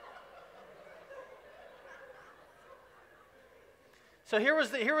 So here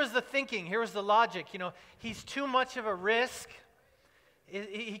was the thinking, here was the logic, he's too much of a risk.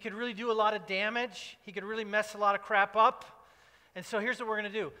 He could really do a lot of damage. He could really mess a lot of crap up. And so here's what we're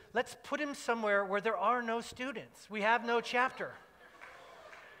going to do. Let's put him somewhere where there are no students. We have no chapter.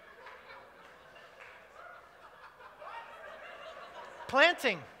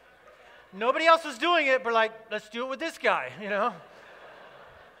 Planting. Nobody else was doing it, but let's do it with this guy, And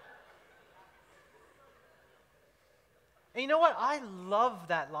you know what? I love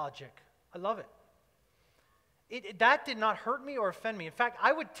that logic. I love it. That did not hurt me or offend me. In fact,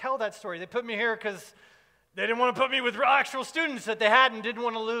 I would tell that story. They put me here because they didn't want to put me with actual students that they had and didn't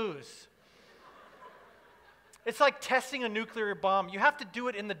want to lose. It's like testing a nuclear bomb. You have to do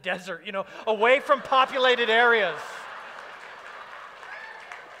it in the desert, away from populated areas.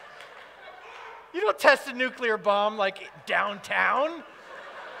 You don't test a nuclear bomb downtown.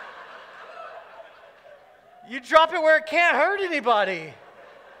 You drop it where it can't hurt anybody.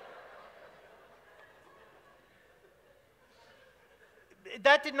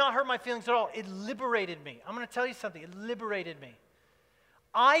 that did not hurt my feelings at all. It liberated me. I'm going to tell you something. It liberated me.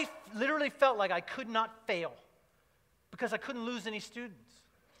 I literally felt like I could not fail because I couldn't lose any students.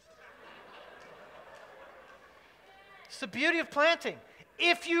 It's the beauty of planting.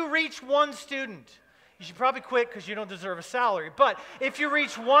 If you reach one student, you should probably quit because you don't deserve a salary. But if you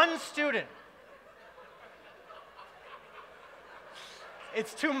reach one student,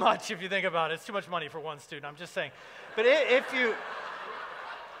 it's too much if you think about it. It's too much money for one student, I'm just saying. But if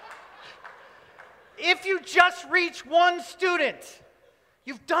you just reach one student,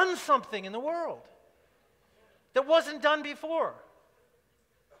 you've done something in the world that wasn't done before.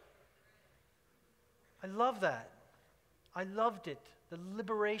 I love that. I loved it, the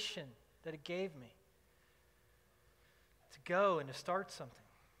liberation that it gave me to go and to start something.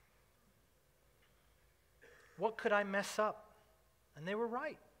 What could I mess up? And they were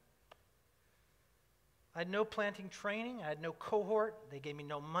right. I had no planting training. I had no cohort. They gave me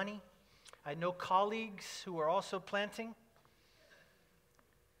no money. I had no colleagues who were also planting.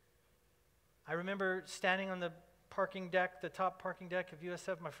 I remember standing on the parking deck, the top parking deck of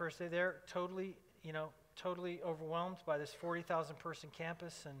USF, my first day there, totally overwhelmed by this 40,000 person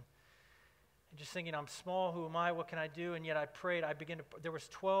campus and just thinking, I'm small, who am I, what can I do? And yet I prayed. There was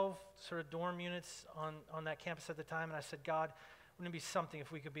 12 sort of dorm units on that campus at the time, and I said, God, wouldn't it be something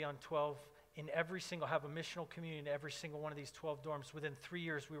if we could be on 12 in have a missional community in every single one of these 12 dorms? Within 3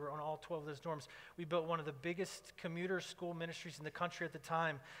 years, we were on all 12 of those dorms. We built one of the biggest commuter school ministries in the country at the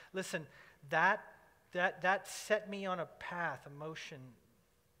time. Listen, that set me on a path, a motion.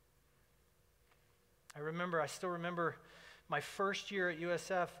 I still remember my first year at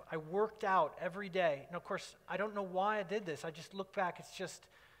USF, I worked out every day. And of course, I don't know why I did this. I just look back, it's just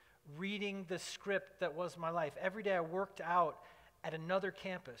reading the script that was my life. Every day I worked out at another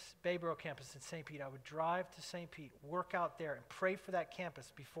campus, Bayboro campus in St. Pete. I would drive to St. Pete, work out there, and pray for that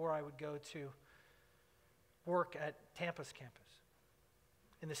campus before I would go to work at Tampa's campus.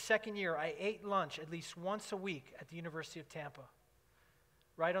 In the second year, I ate lunch at least once a week at the University of Tampa.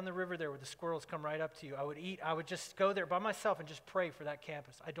 Right on the river there where the squirrels come right up to you. I would just go there by myself and just pray for that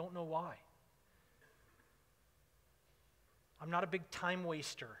campus. I don't know why. I'm not a big time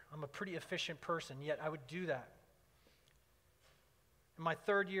waster. I'm a pretty efficient person, yet I would do that. In my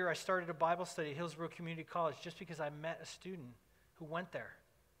third year, I started a Bible study at Hillsborough Community College just because I met a student who went there.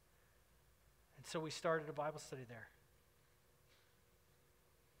 And so we started a Bible study there.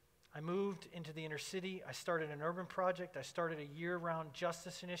 I moved into the inner city. I started an urban project. I started a year-round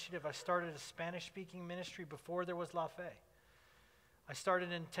justice initiative. I started a Spanish-speaking ministry before there was La Fe. I started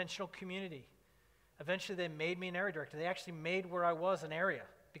an intentional community. Eventually, they made me an area director. They actually made where I was an area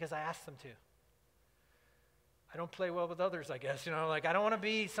because I asked them to. I don't play well with others, I guess. I don't want to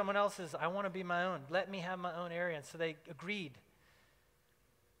be someone else's. I want to be my own. Let me have my own area. And so they agreed.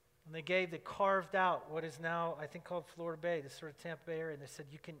 And they carved out what is now, I think, called Florida Bay, this sort of Tampa Bay area. And they said,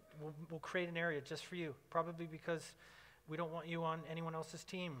 we'll create an area just for you, probably because we don't want you on anyone else's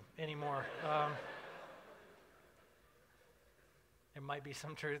team anymore. There might be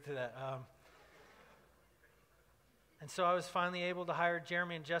some truth to that. And so I was finally able to hire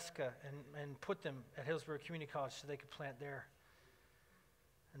Jeremy and Jessica and put them at Hillsborough Community College so they could plant there.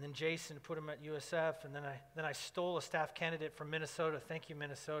 And then Jason put him at USF, and then I stole a staff candidate from Minnesota. Thank you,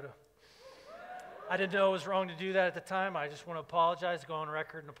 Minnesota. I didn't know it was wrong to do that at the time. I just want to apologize, go on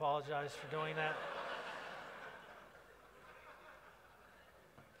record and apologize for doing that.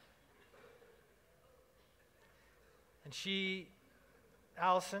 And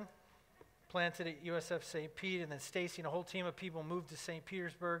Allison, planted at USF St. Pete, and then Stacy and a whole team of people moved to St.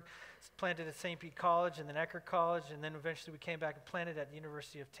 Petersburg, planted at St. Pete College and then Eckerd College, and then eventually we came back and planted at the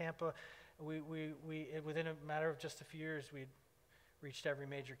University of Tampa. We within a matter of just a few years, we'd reached every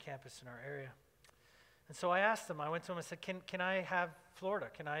major campus in our area. And so I asked them, I went to them and said, can I have Florida?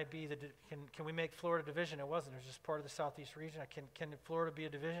 Can we make Florida division? It wasn't, it was just part of the Southeast region. Can Florida be a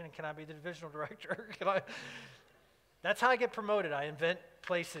division, and can I be the divisional director? That's how I get promoted. I invent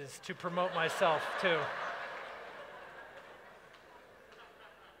places to promote myself, too.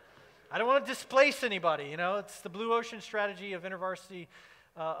 I don't want to displace anybody, It's the blue ocean strategy of InterVarsity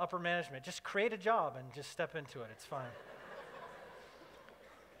upper management. Just create a job and just step into it. It's fine.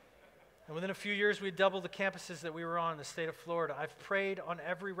 And within a few years, we doubled the campuses that we were on in the state of Florida. I've prayed on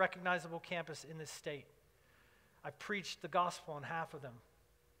every recognizable campus in this state. I've preached the gospel on half of them.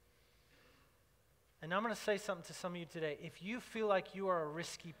 And I'm going to say something to some of you today. If you feel like you are a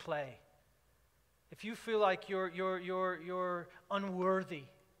risky play, if you feel like you're unworthy,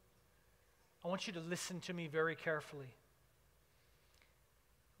 I want you to listen to me very carefully.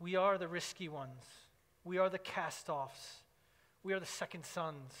 We are the risky ones. We are the cast-offs. We are the second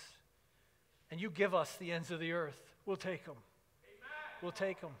sons. And you give us the ends of the earth. We'll take them. We'll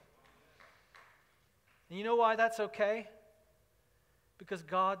take them. And you know why that's okay? Because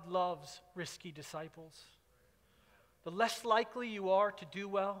God loves risky disciples. The less likely you are to do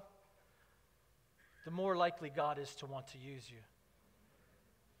well, the more likely God is to want to use you.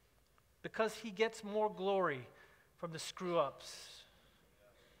 Because he gets more glory from the screw-ups.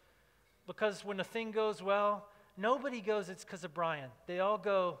 Because when a thing goes well, nobody goes, it's because of Brian. They all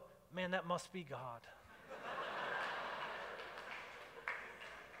go, man, that must be God.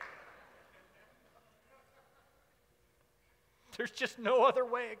 There's just no other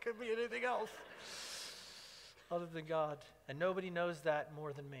way it could be anything else other than God. And nobody knows that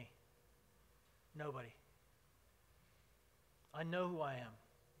more than me. Nobody. I know who I am.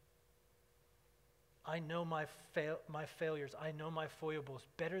 I know my failures. I know my foibles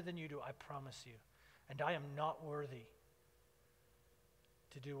better than you do, I promise you. And I am not worthy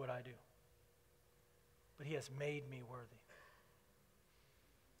to do what I do. But he has made me worthy.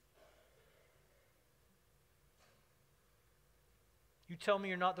 You tell me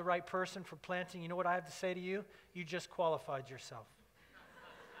you're not the right person for planting, you know what I have to say to you? You just qualified yourself.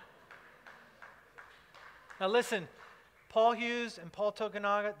 Now listen, Paul Hughes and Paul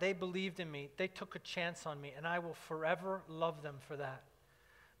Tokunaga, they believed in me. They took a chance on me, and I will forever love them for that.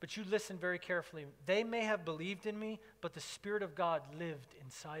 But you listen very carefully. They may have believed in me, but the Spirit of God lived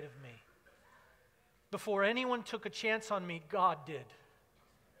inside of me. Before anyone took a chance on me, God did.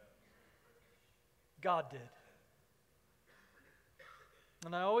 God did.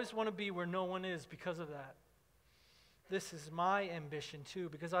 And I always want to be where no one is because of that. This is my ambition too,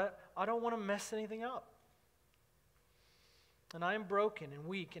 because I don't want to mess anything up. And I am broken and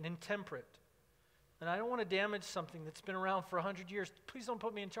weak and intemperate. And I don't want to damage something that's been around for 100 years. Please don't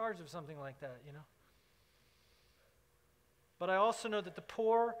put me in charge of something like that, you know. But I also know that the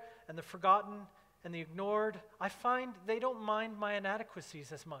poor and the forgotten and the ignored, I find they don't mind my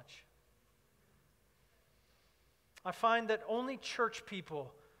inadequacies as much. I find that only church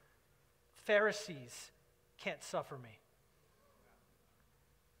people, Pharisees, can't suffer me.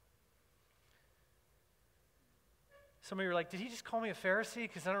 Some of you are like, did he just call me a Pharisee?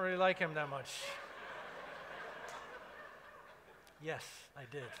 Because I don't really like him that much. Yes, I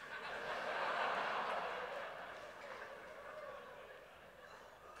did.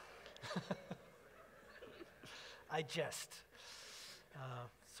 I jest.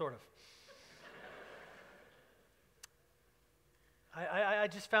 Sort of. I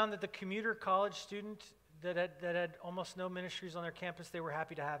just found that the commuter college student that had almost no ministries on their campus, they were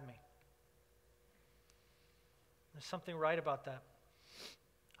happy to have me. There's something right about that.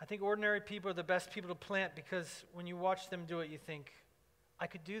 I think ordinary people are the best people to plant because when you watch them do it, you think, I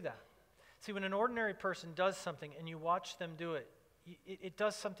could do that. See, when an ordinary person does something and you watch them do it, it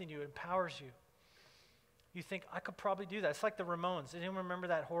does something to you, it empowers you. You think, I could probably do that. It's like the Ramones. Does anyone remember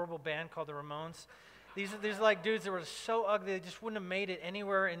that horrible band called the Ramones? These are like dudes that were so ugly, they just wouldn't have made it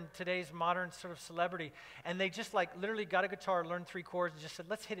anywhere in today's modern sort of celebrity. And they just like literally got a guitar, learned 3 chords, and just said,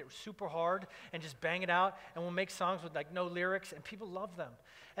 let's hit it super hard and just bang it out, and we'll make songs with like no lyrics, and people love them.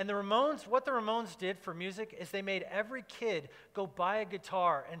 And the Ramones, what the Ramones did for music is they made every kid go buy a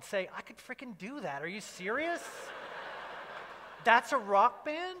guitar and say, I could freaking do that. Are you serious? That's a rock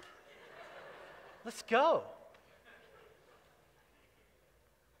band? Let's go.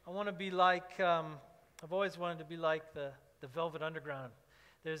 I want to be like... I've always wanted to be like the Velvet Underground.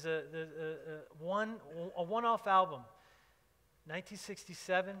 There's a one-off album,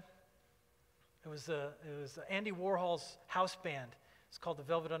 1967. It was Andy Warhol's house band. It's called the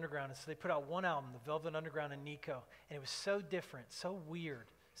Velvet Underground. And so they put out one album, the Velvet Underground and Nico, and it was so different, so weird,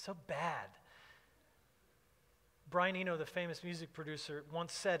 so bad. Brian Eno, the famous music producer,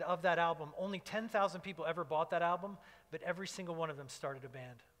 once said of that album, only 10,000 people ever bought that album, but every single one of them started a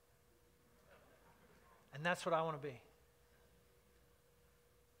band. And that's what I want to be.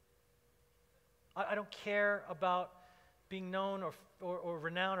 I don't care about being known or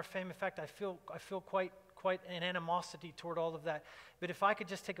renowned or fame. In fact, I feel quite an animosity toward all of that. But if I could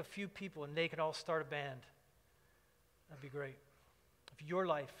just take a few people and they could all start a band, that'd be great. If your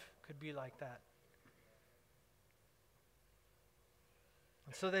life could be like that.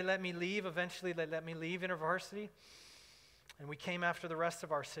 And so they let me leave. Eventually, they let me leave InterVarsity. And we came after the rest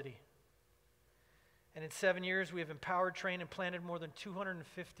of our city. And in 7 years, we have empowered, trained, and planted more than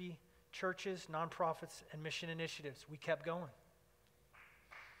 250 churches, nonprofits, and mission initiatives. We kept going.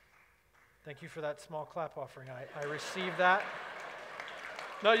 Thank you for that small clap offering. I received that.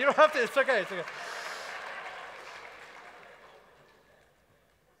 No, you don't have to. It's okay. It's okay.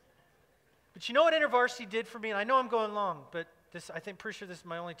 But you know what InterVarsity did for me? And I know I'm going long, but Pretty sure this is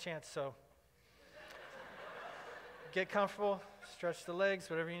my only chance, so get comfortable, stretch the legs,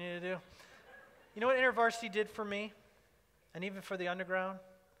 whatever you need to do. You know what InterVarsity did for me, and even for the Underground,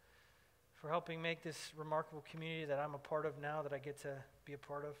 for helping make this remarkable community that I'm a part of now, that I get to be a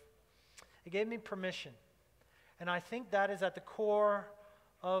part of? It gave me permission. And I think that is at the core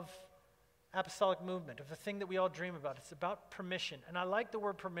of apostolic movement, of the thing that we all dream about. It's about permission. And I like the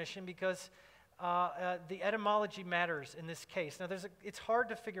word permission because the etymology matters in this case. Now, it's hard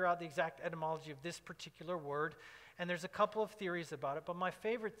to figure out the exact etymology of this particular word, and there's a couple of theories about it. But my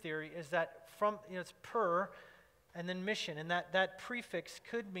favorite theory is that it's per and then mission, and that prefix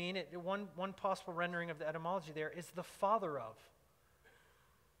could mean, one possible rendering of the etymology there is the father of.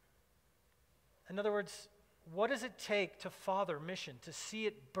 In other words, what does it take to father mission, to see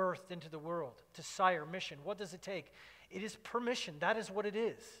it birthed into the world, to sire mission? What does it take? It is permission. That is what it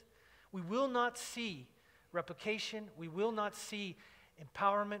is. We will not see replication. We will not see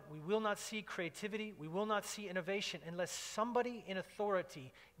empowerment. We will not see creativity. We will not see innovation unless somebody in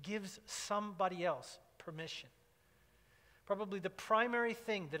authority gives somebody else permission. Probably the primary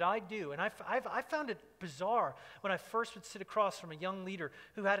thing that I do, and I found it bizarre when I first would sit across from a young leader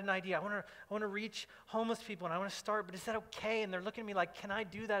who had an idea. I want to reach homeless people, and I want to start, but is that okay? And they're looking at me like, can I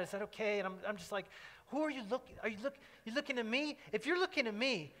do that? Is that okay? And I'm just like, who are you looking? You looking at me? If you're looking at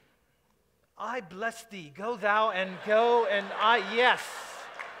me, I bless thee. Go thou and go, and yes.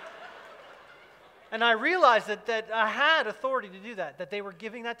 And I realized that I had authority to do that they were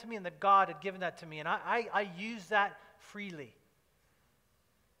giving that to me, and that God had given that to me, and I use that freely.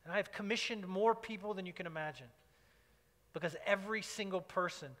 And I have commissioned more people than you can imagine, because every single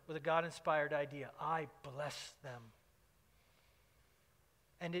person with a God-inspired idea, I bless them.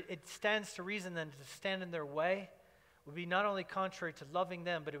 And it stands to reason then to stand in their way would be not only contrary to loving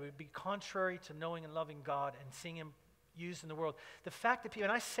them, but it would be contrary to knowing and loving God and seeing Him used in the world. The fact that people,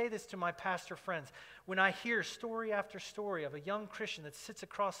 and I say this to my pastor friends, when I hear story after story of a young Christian that sits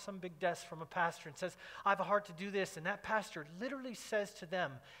across some big desk from a pastor and says, I have a heart to do this, and that pastor literally says to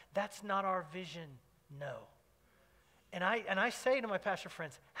them, that's not our vision, no. And I say to my pastor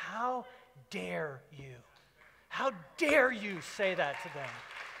friends, how dare you? How dare you say that to them?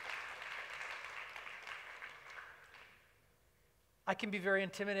 I can be very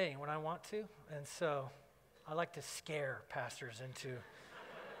intimidating when I want to, and so I like to scare pastors into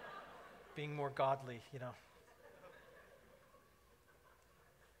being more godly,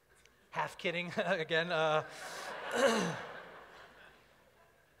 Half kidding, again. But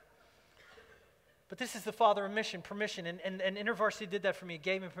this is the father of mission, permission, and InterVarsity did that for me. It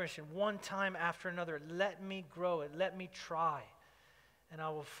gave me permission one time after another. Let me grow it. Let me try. And I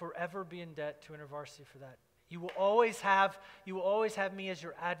will forever be in debt to InterVarsity for that. You will always have me as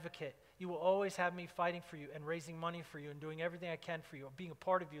your advocate. You will always have me fighting for you and raising money for you and doing everything I can for you, being a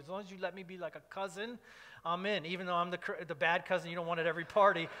part of you. As long as you let me be like a cousin, I'm in. Even though I'm the bad cousin you don't want at every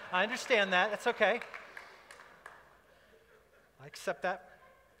party. I understand that. That's okay. I accept that.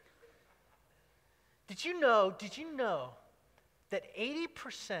 Did you know that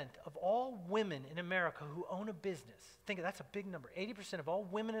 80% of all women in America who own a business, think that's a big number, 80% of all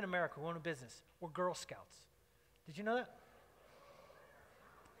women in America who own a business were Girl Scouts. Did you know that?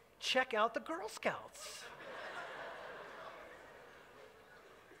 Check out the Girl Scouts.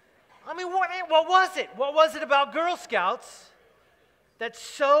 I mean, what was it? What was it about Girl Scouts that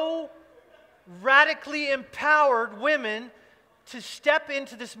so radically empowered women to step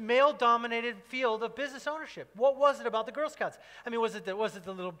into this male-dominated field of business ownership? What was it about the Girl Scouts? I mean, was it the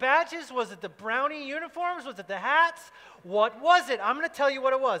little badges? Was it the brownie uniforms? Was it the hats? What was it? I'm going to tell you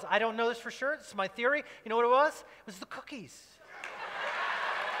what it was. I don't know this for sure. It's my theory. You know what it was? It was the cookies.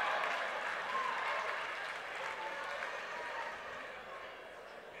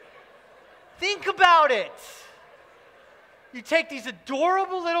 Think about it. You take these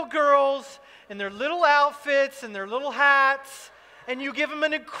adorable little girls in their little outfits and their little hats, and you give them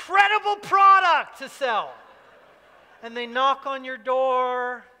an incredible product to sell. And they knock on your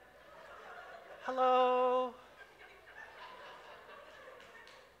door. Hello.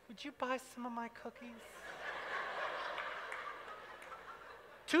 Would you buy some of my cookies?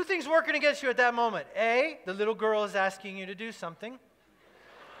 Two things working against you at that moment. A, the little girl is asking you to do something.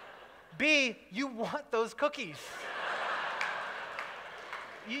 B, you want those cookies.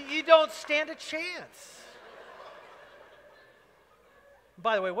 You don't stand a chance.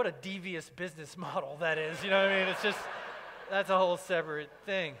 By the way, what a devious business model that is. You know what I mean? It's just, that's a whole separate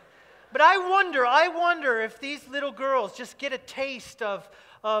thing. But I wonder if these little girls just get a taste of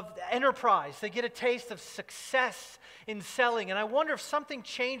of enterprise. They get a taste of success in selling. And I wonder if something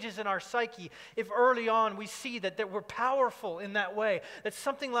changes in our psyche if early on we see that we're powerful in that way, that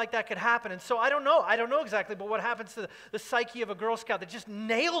something like that could happen. And so I don't know exactly, but what happens to the psyche of a Girl Scout that just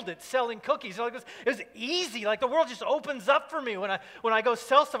nailed it selling cookies? Like it was easy. Like the world just opens up for me when I go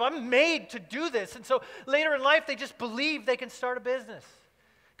sell stuff. I'm made to do this. And so later in life, they just believe they can start a business.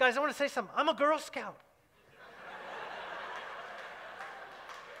 Guys, I want to say something. I'm a Girl Scout.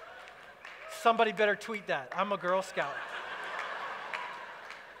 Somebody better tweet that. I'm a Girl Scout.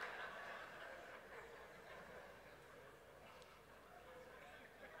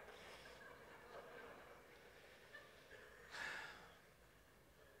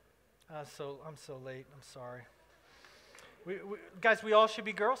 I'm so late. I'm sorry. Guys, we all should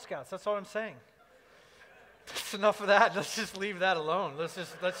be Girl Scouts. That's all I'm saying. That's enough of that. Let's just leave that alone. Let's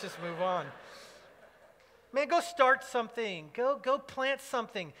just move on. Man, go start something. Go plant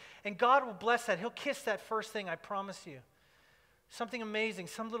something. And God will bless that. He'll kiss that first thing, I promise you. Something amazing,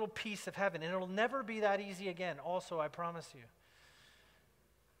 some little piece of heaven. And it'll never be that easy again, also, I promise you.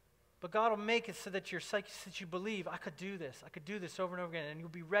 But God will make it so that your psyche, so that you believe, I could do this over and over again. And you'll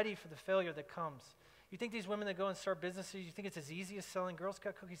be ready for the failure that comes. You think these women that go and start businesses, you think it's as easy as selling Girl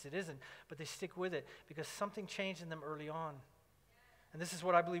Scout cookies? It isn't. But they stick with it because something changed in them early on. And this is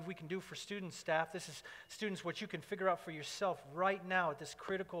what I believe we can do for students, staff. This is, students, what you can figure out for yourself right now at this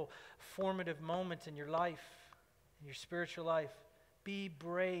critical, formative moment in your life, in your spiritual life. Be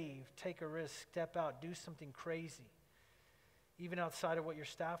brave. Take a risk. Step out. Do something crazy, even outside of what your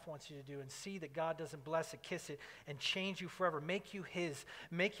staff wants you to do, and see that God doesn't bless it, kiss it, and change you forever. Make you His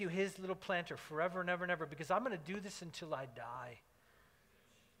little planter forever and ever and ever, because I'm going to do this until I die.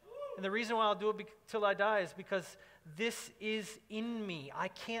 And the reason why I'll do it till I die is because this is in me. I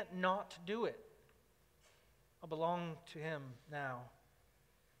can't not do it. I belong to Him now.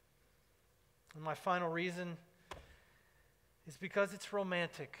 And my final reason is because it's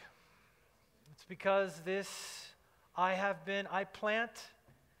romantic. It's because I plant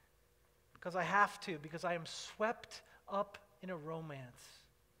because I have to, because I am swept up in a romance,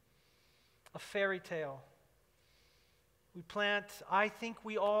 a fairy tale. We plant, I think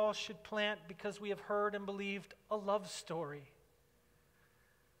we all should plant because we have heard and believed a love story,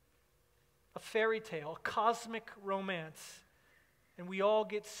 a fairy tale, a cosmic romance, and we all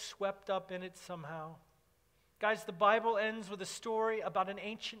get swept up in it somehow. Guys, the Bible ends with a story about an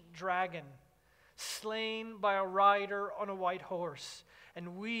ancient dragon slain by a rider on a white horse,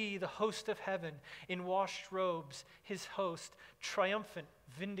 and we, the host of heaven, in washed robes, His host, triumphant,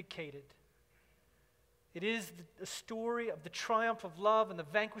 vindicated. It is the story of the triumph of love and the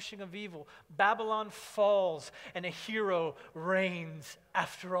vanquishing of evil. Babylon falls and a hero reigns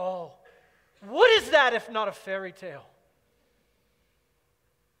after all. What is that if not a fairy tale?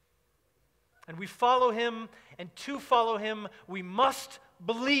 And we follow Him, and to follow Him, we must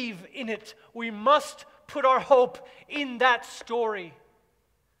believe in it. We must put our hope in that story.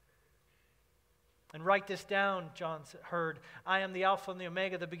 And write this down, John heard. I am the Alpha and the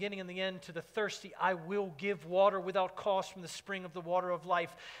Omega, the beginning and the end. To the thirsty, I will give water without cost from the spring of the water of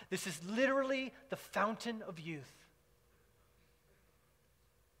life. This is literally the fountain of youth.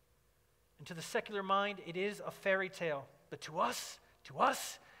 And to the secular mind, it is a fairy tale. But to us,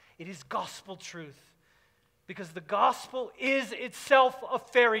 it is gospel truth. Because the gospel is itself a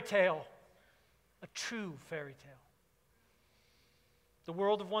fairy tale, a true fairy tale. The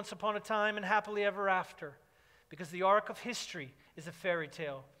world of once upon a time and happily ever after, because the arc of history is a fairy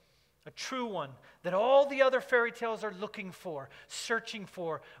tale, a true one that all the other fairy tales are looking for, searching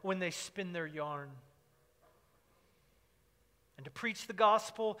for when they spin their yarn. And to preach the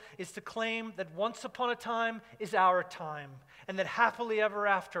gospel is to claim that once upon a time is our time, and that happily ever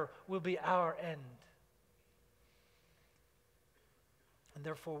after will be our end. And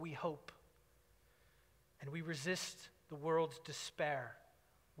therefore we hope, and we resist the world's despair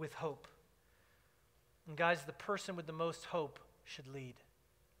with hope. And guys, the person with the most hope should lead.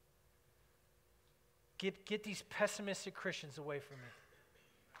 Get these pessimistic Christians away from me.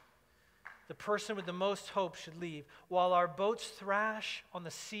 The person with the most hope should leave. While our boats thrash on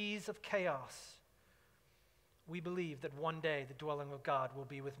the seas of chaos, we believe that one day the dwelling of God will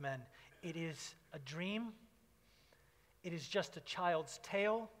be with men. It is a dream. It is just a child's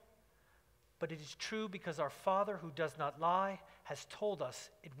tale. But it is true because our Father, who does not lie, has told us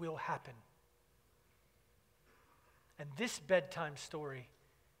it will happen. And this bedtime story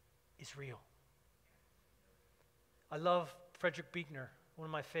is real. I love Frederick Buechner, one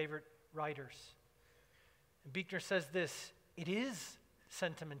of my favorite writers. And Buechner says this: it is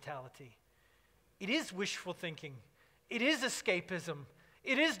sentimentality. It is wishful thinking. It is escapism.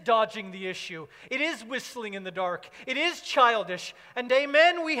 It is dodging the issue. It is whistling in the dark. It is childish. And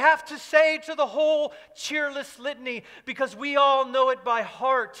amen, we have to say to the whole cheerless litany because we all know it by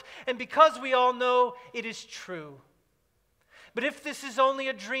heart and because we all know it is true. But if this is only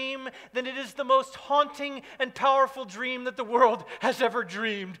a dream, then it is the most haunting and powerful dream that the world has ever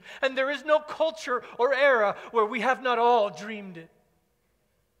dreamed. And there is no culture or era where we have not all dreamed it.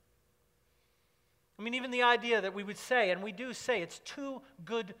 I mean, even the idea that we would say, and we do say, it's too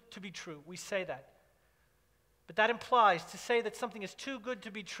good to be true. We say that. But that implies, to say that something is too good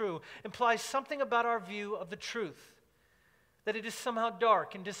to be true, implies something about our view of the truth. That it is somehow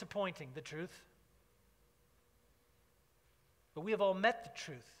dark and disappointing, the truth. But we have all met the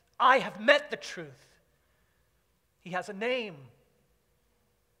truth. I have met the truth. He has a name.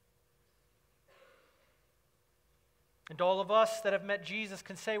 And all of us that have met Jesus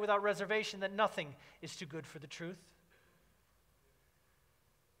can say without reservation that nothing is too good for the truth.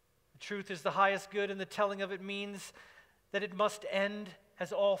 The truth is the highest good, and the telling of it means that it must end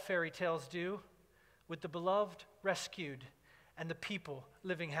as all fairy tales do, with the beloved rescued and the people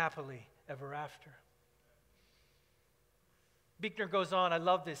living happily ever after. Buechner goes on, I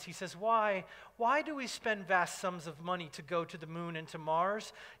love this. He says, why do we spend vast sums of money to go to the moon and to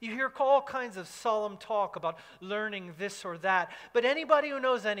Mars? You hear all kinds of solemn talk about learning this or that. But anybody who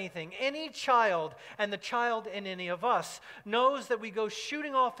knows anything, any child, and the child in any of us, knows that we go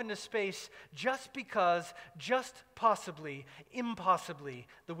shooting off into space just because, just possibly, impossibly,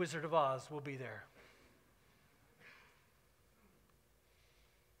 the Wizard of Oz will be there.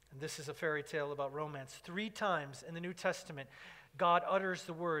 And this is a fairy tale about romance. 3 times in the New Testament, God utters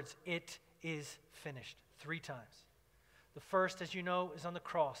the words, "It is finished." 3 times. The first, as you know, is on the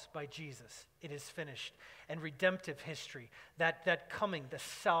cross by Jesus. It is finished. And redemptive history, that coming, the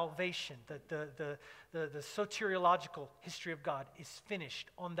salvation, the soteriological history of God is finished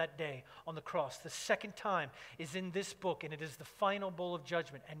on that day on the cross. The second time is in this book, and it is the final bowl of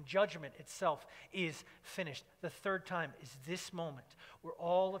judgment, and judgment itself is finished. The third time is this moment where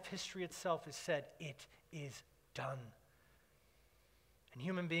all of history itself is said, it is done. And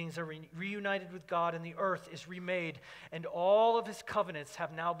human beings are reunited with God, and the earth is remade, and all of his covenants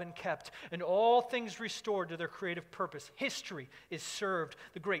have now been kept, and all things restored to their creative purpose. History is served.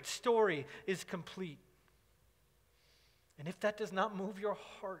 The great story is complete. And if that does not move your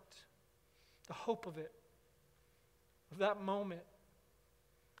heart, the hope of it, of that moment,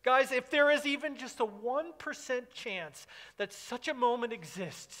 guys, if there is even just a 1% chance that such a moment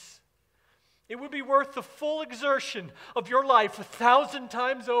exists, it would be worth the full exertion of your life 1,000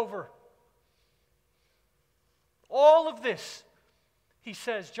 times over. All of this, he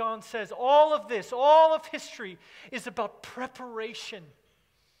says, John says, all of this, all of history is about preparation.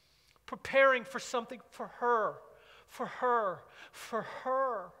 Preparing for something for her, for her, for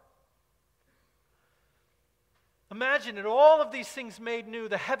her. Imagine it, all of these things made new,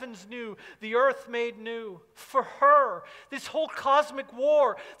 the heavens new, the earth made new, for her. This whole cosmic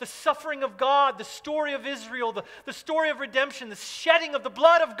war, the suffering of God, the story of Israel, the story of redemption, the shedding of the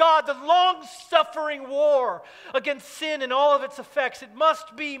blood of God, the long-suffering war against sin and all of its effects, it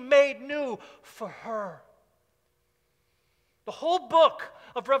must be made new for her. The whole book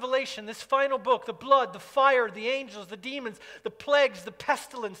of Revelation, this final book, the blood, the fire, the angels, the demons, the plagues, the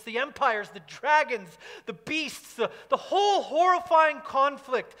pestilence, the empires, the dragons, the beasts, the whole horrifying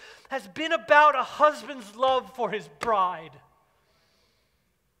conflict has been about a husband's love for his bride.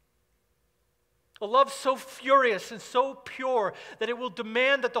 A love so furious and so pure that it will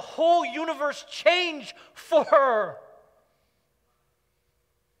demand that the whole universe change for her.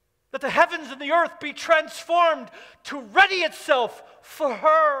 That the heavens and the earth be transformed to ready itself for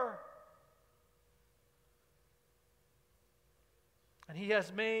her. And he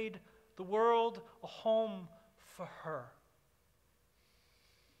has made the world a home for her.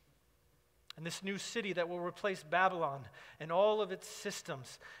 And this new city that will replace Babylon and all of its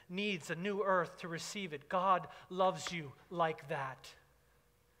systems needs a new earth to receive it. God loves you like that.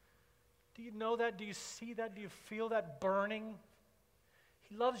 Do you know that? Do you see that? Do you feel that burning?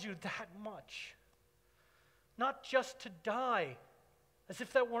 He loves you that much. Not just to die, as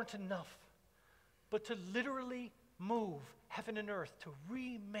if that weren't enough, but to literally move heaven and earth, to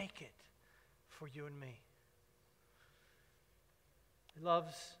remake it for you and me. He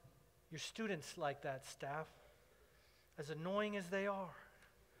loves your students like that, staff, as annoying as they are.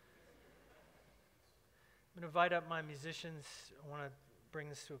 I'm going to invite up my musicians. I want to bring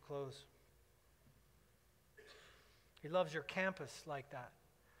this to a close. He loves your campus like that.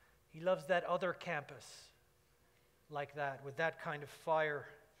 He loves that other campus like that, with that kind of fire.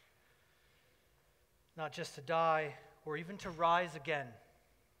 Not just to die or even to rise again,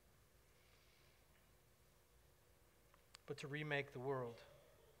 but to remake the world.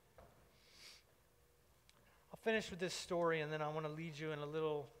 I'll finish with this story, and then I want to lead you in a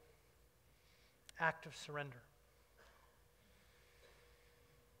little act of surrender.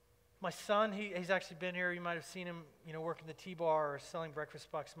 My son, he's actually been here. You might have seen him, working the T-bar or selling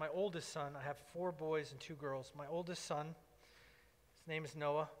breakfast bucks. My oldest son, I have 4 boys and 2 girls. My oldest son, his name is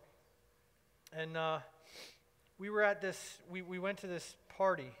Noah. And we were at we went to this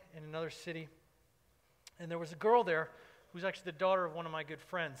party in another city. And there was a girl there who's actually the daughter of one of my good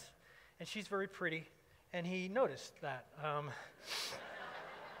friends. And she's very pretty. And he noticed that.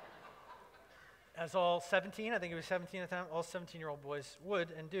 As all 17, I think he was 17 at the time, all 17-year-old boys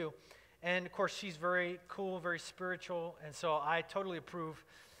would and do. And, of course, she's very cool, very spiritual, and so I totally approve.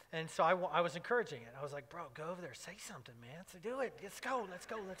 And so I was encouraging it. I was like, bro, go over there, say something, man. So do it. Let's go.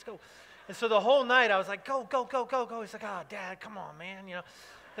 And so the whole night I was like, go. He's like, oh, Dad, come on, man.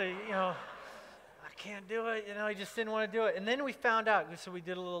 I can't do it. He just didn't want to do it. And then we found out, so we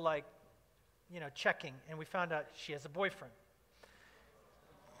did a little, checking, and we found out she has a boyfriend.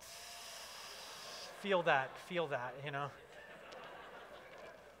 Feel that.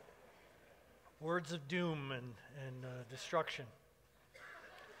 Words of doom and destruction.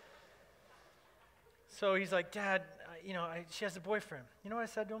 So he's like, Dad, she has a boyfriend. You know what I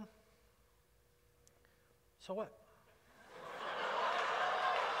said to him? So what?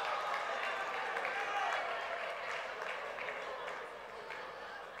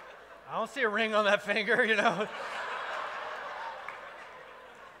 I don't see a ring on that finger,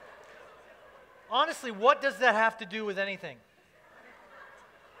 Honestly, what does that have to do with anything?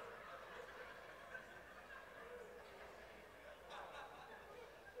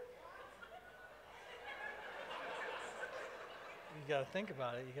 You got to think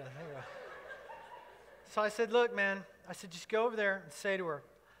about it. So I said, look, man, just go over there and say to her,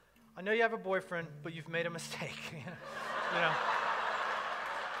 I know you have a boyfriend, but you've made a mistake.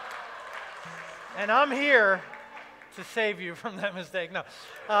 And I'm here to save you from that mistake. No.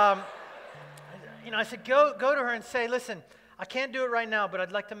 I said, go to her and say, listen, I can't do it right now, but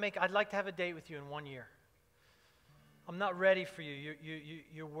I'd like to have a date with you in 1 year. I'm not ready for you.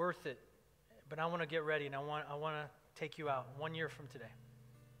 You're worth it, but I want to get ready, and I want to take you out 1 year from today.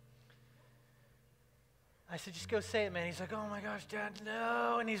 I said, just go say it, man. He's like, oh my gosh, Dad,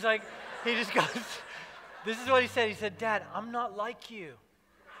 no. And he just goes, this is what he said. He said, Dad, I'm not like you.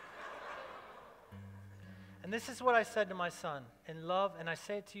 And this is what I said to my son in love, and I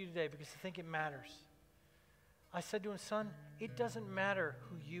say it to you today because I think it matters. I said to him, son, it doesn't matter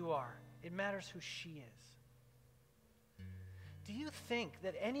who you are. It matters who she is. Do you think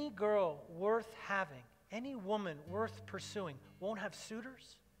that any girl worth having, any woman worth pursuing, won't have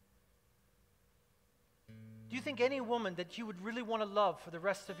suitors? Do you think any woman that you would really want to love for the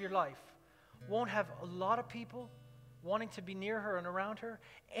rest of your life won't have a lot of people wanting to be near her and around her?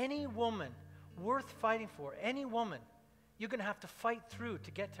 Any woman worth fighting for, any woman, you're going to have to fight through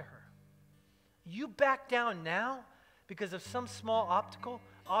to get to her. You back down now because of some small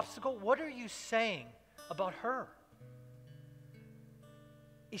obstacle, what are you saying about her?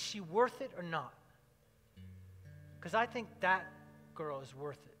 Is she worth it or not? Because I think that girl is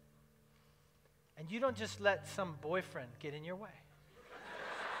worth it. And you don't just let some boyfriend get in your way.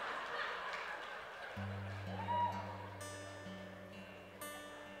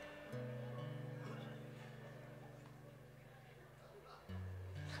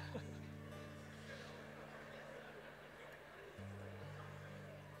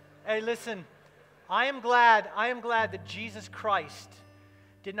 Hey, listen, I am glad that Jesus Christ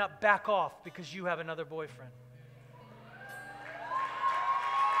did not back off because you have another boyfriend.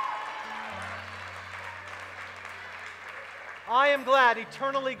 I am glad,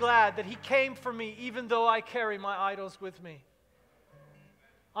 eternally glad, that he came for me even though I carry my idols with me.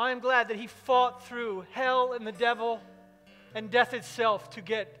 I am glad that he fought through hell and the devil and death itself to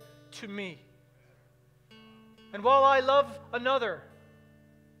get to me. And while I love another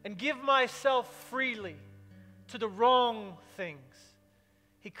and give myself freely to the wrong things,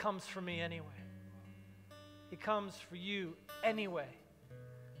 he comes for me anyway. He comes for you anyway.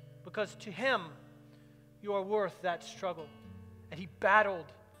 Because to him, you are worth that struggle. And he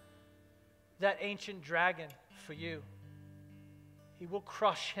battled that ancient dragon for you. He will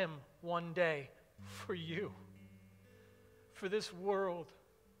crush him one day for you, for this world,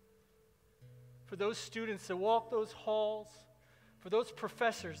 for those students that walk those halls, for those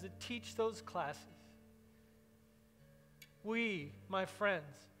professors that teach those classes. We, my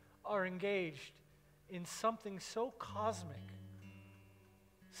friends, are engaged in something so cosmic,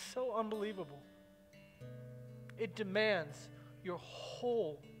 so unbelievable. It demands your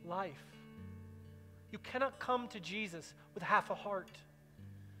whole life. You cannot come to Jesus with half a heart.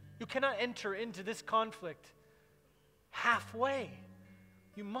 You cannot enter into this conflict halfway.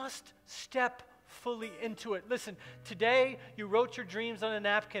 You must step fully into it. Listen, today you wrote your dreams on a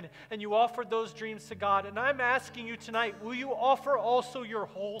napkin and you offered those dreams to God. And I'm asking you tonight, will you offer also your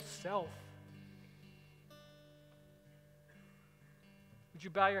whole self? Would you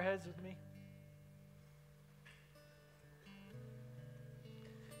bow your heads with me?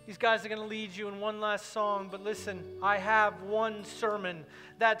 These guys are going to lead you in one last song, but listen, I have one sermon.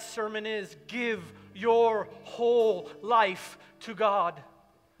 That sermon is, give your whole life to God.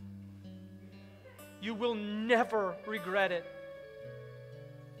 You will never regret it.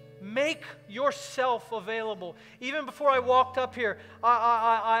 Make yourself available. Even before I walked up here,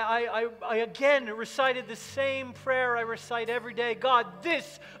 I again recited the same prayer I recite every day. God,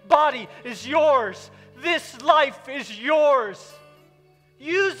 this body is yours. This life is yours.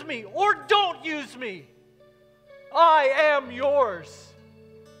 Use me or don't use me. I am yours.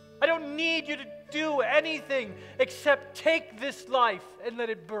 I don't need you to do anything except take this life and let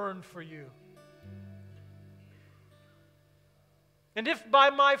it burn for you. And if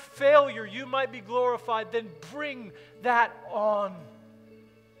by my failure you might be glorified, then bring that on.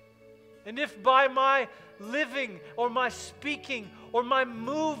 And if by my living or my speaking or my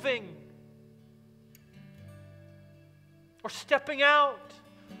moving or stepping out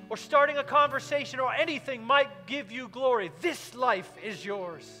or starting a conversation or anything might give you glory, this life is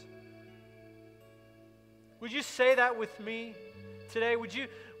yours. Would you say that with me today? Would you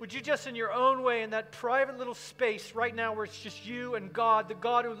just in your own way, in that private little space right now where it's just you and God, the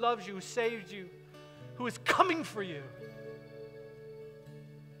God who loves you, who saves you, who is coming for you,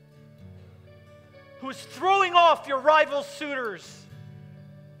 who is throwing off your rival suitors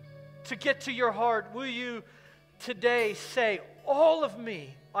to get to your heart, will you today say, all of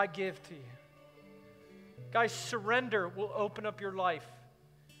me I give to you? Guys, surrender will open up your life.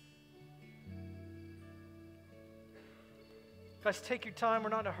 Guys, take your time. We're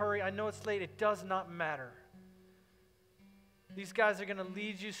not in a hurry. I know it's late. It does not matter. These guys are going to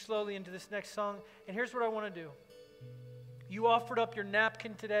lead you slowly into this next song. And here's what I want to do. You offered up your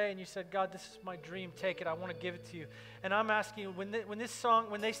napkin today and you said, God, this is my dream. Take it. I want to give it to you. And I'm asking you, when this song,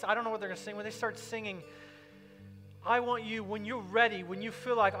 I don't know what they're going to sing. When they start singing, I want you, when you're ready, when you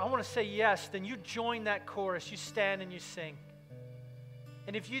feel like, I want to say yes, then you join that chorus. You stand and you sing.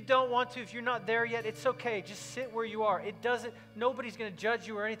 And if you don't want to, if you're not there yet, it's okay. Just sit where you are. Nobody's going to judge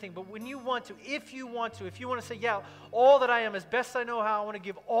you or anything. But when you want to, if you want to say, yeah, all that I am, as best I know how, I want to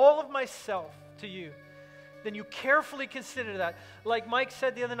give all of myself to you, then you carefully consider that. Like Mike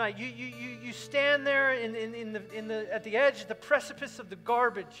said the other night, you stand there at the edge, the precipice of the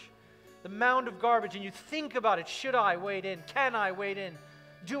garbage, the mound of garbage, and you think about it. Should I wade in? Can I wade in?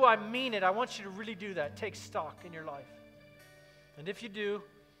 Do I mean it? I want you to really do that. Take stock in your life. And if you do,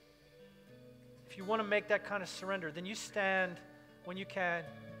 if you want to make that kind of surrender, then you stand when you can,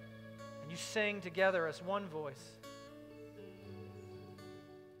 and you sing together as one voice.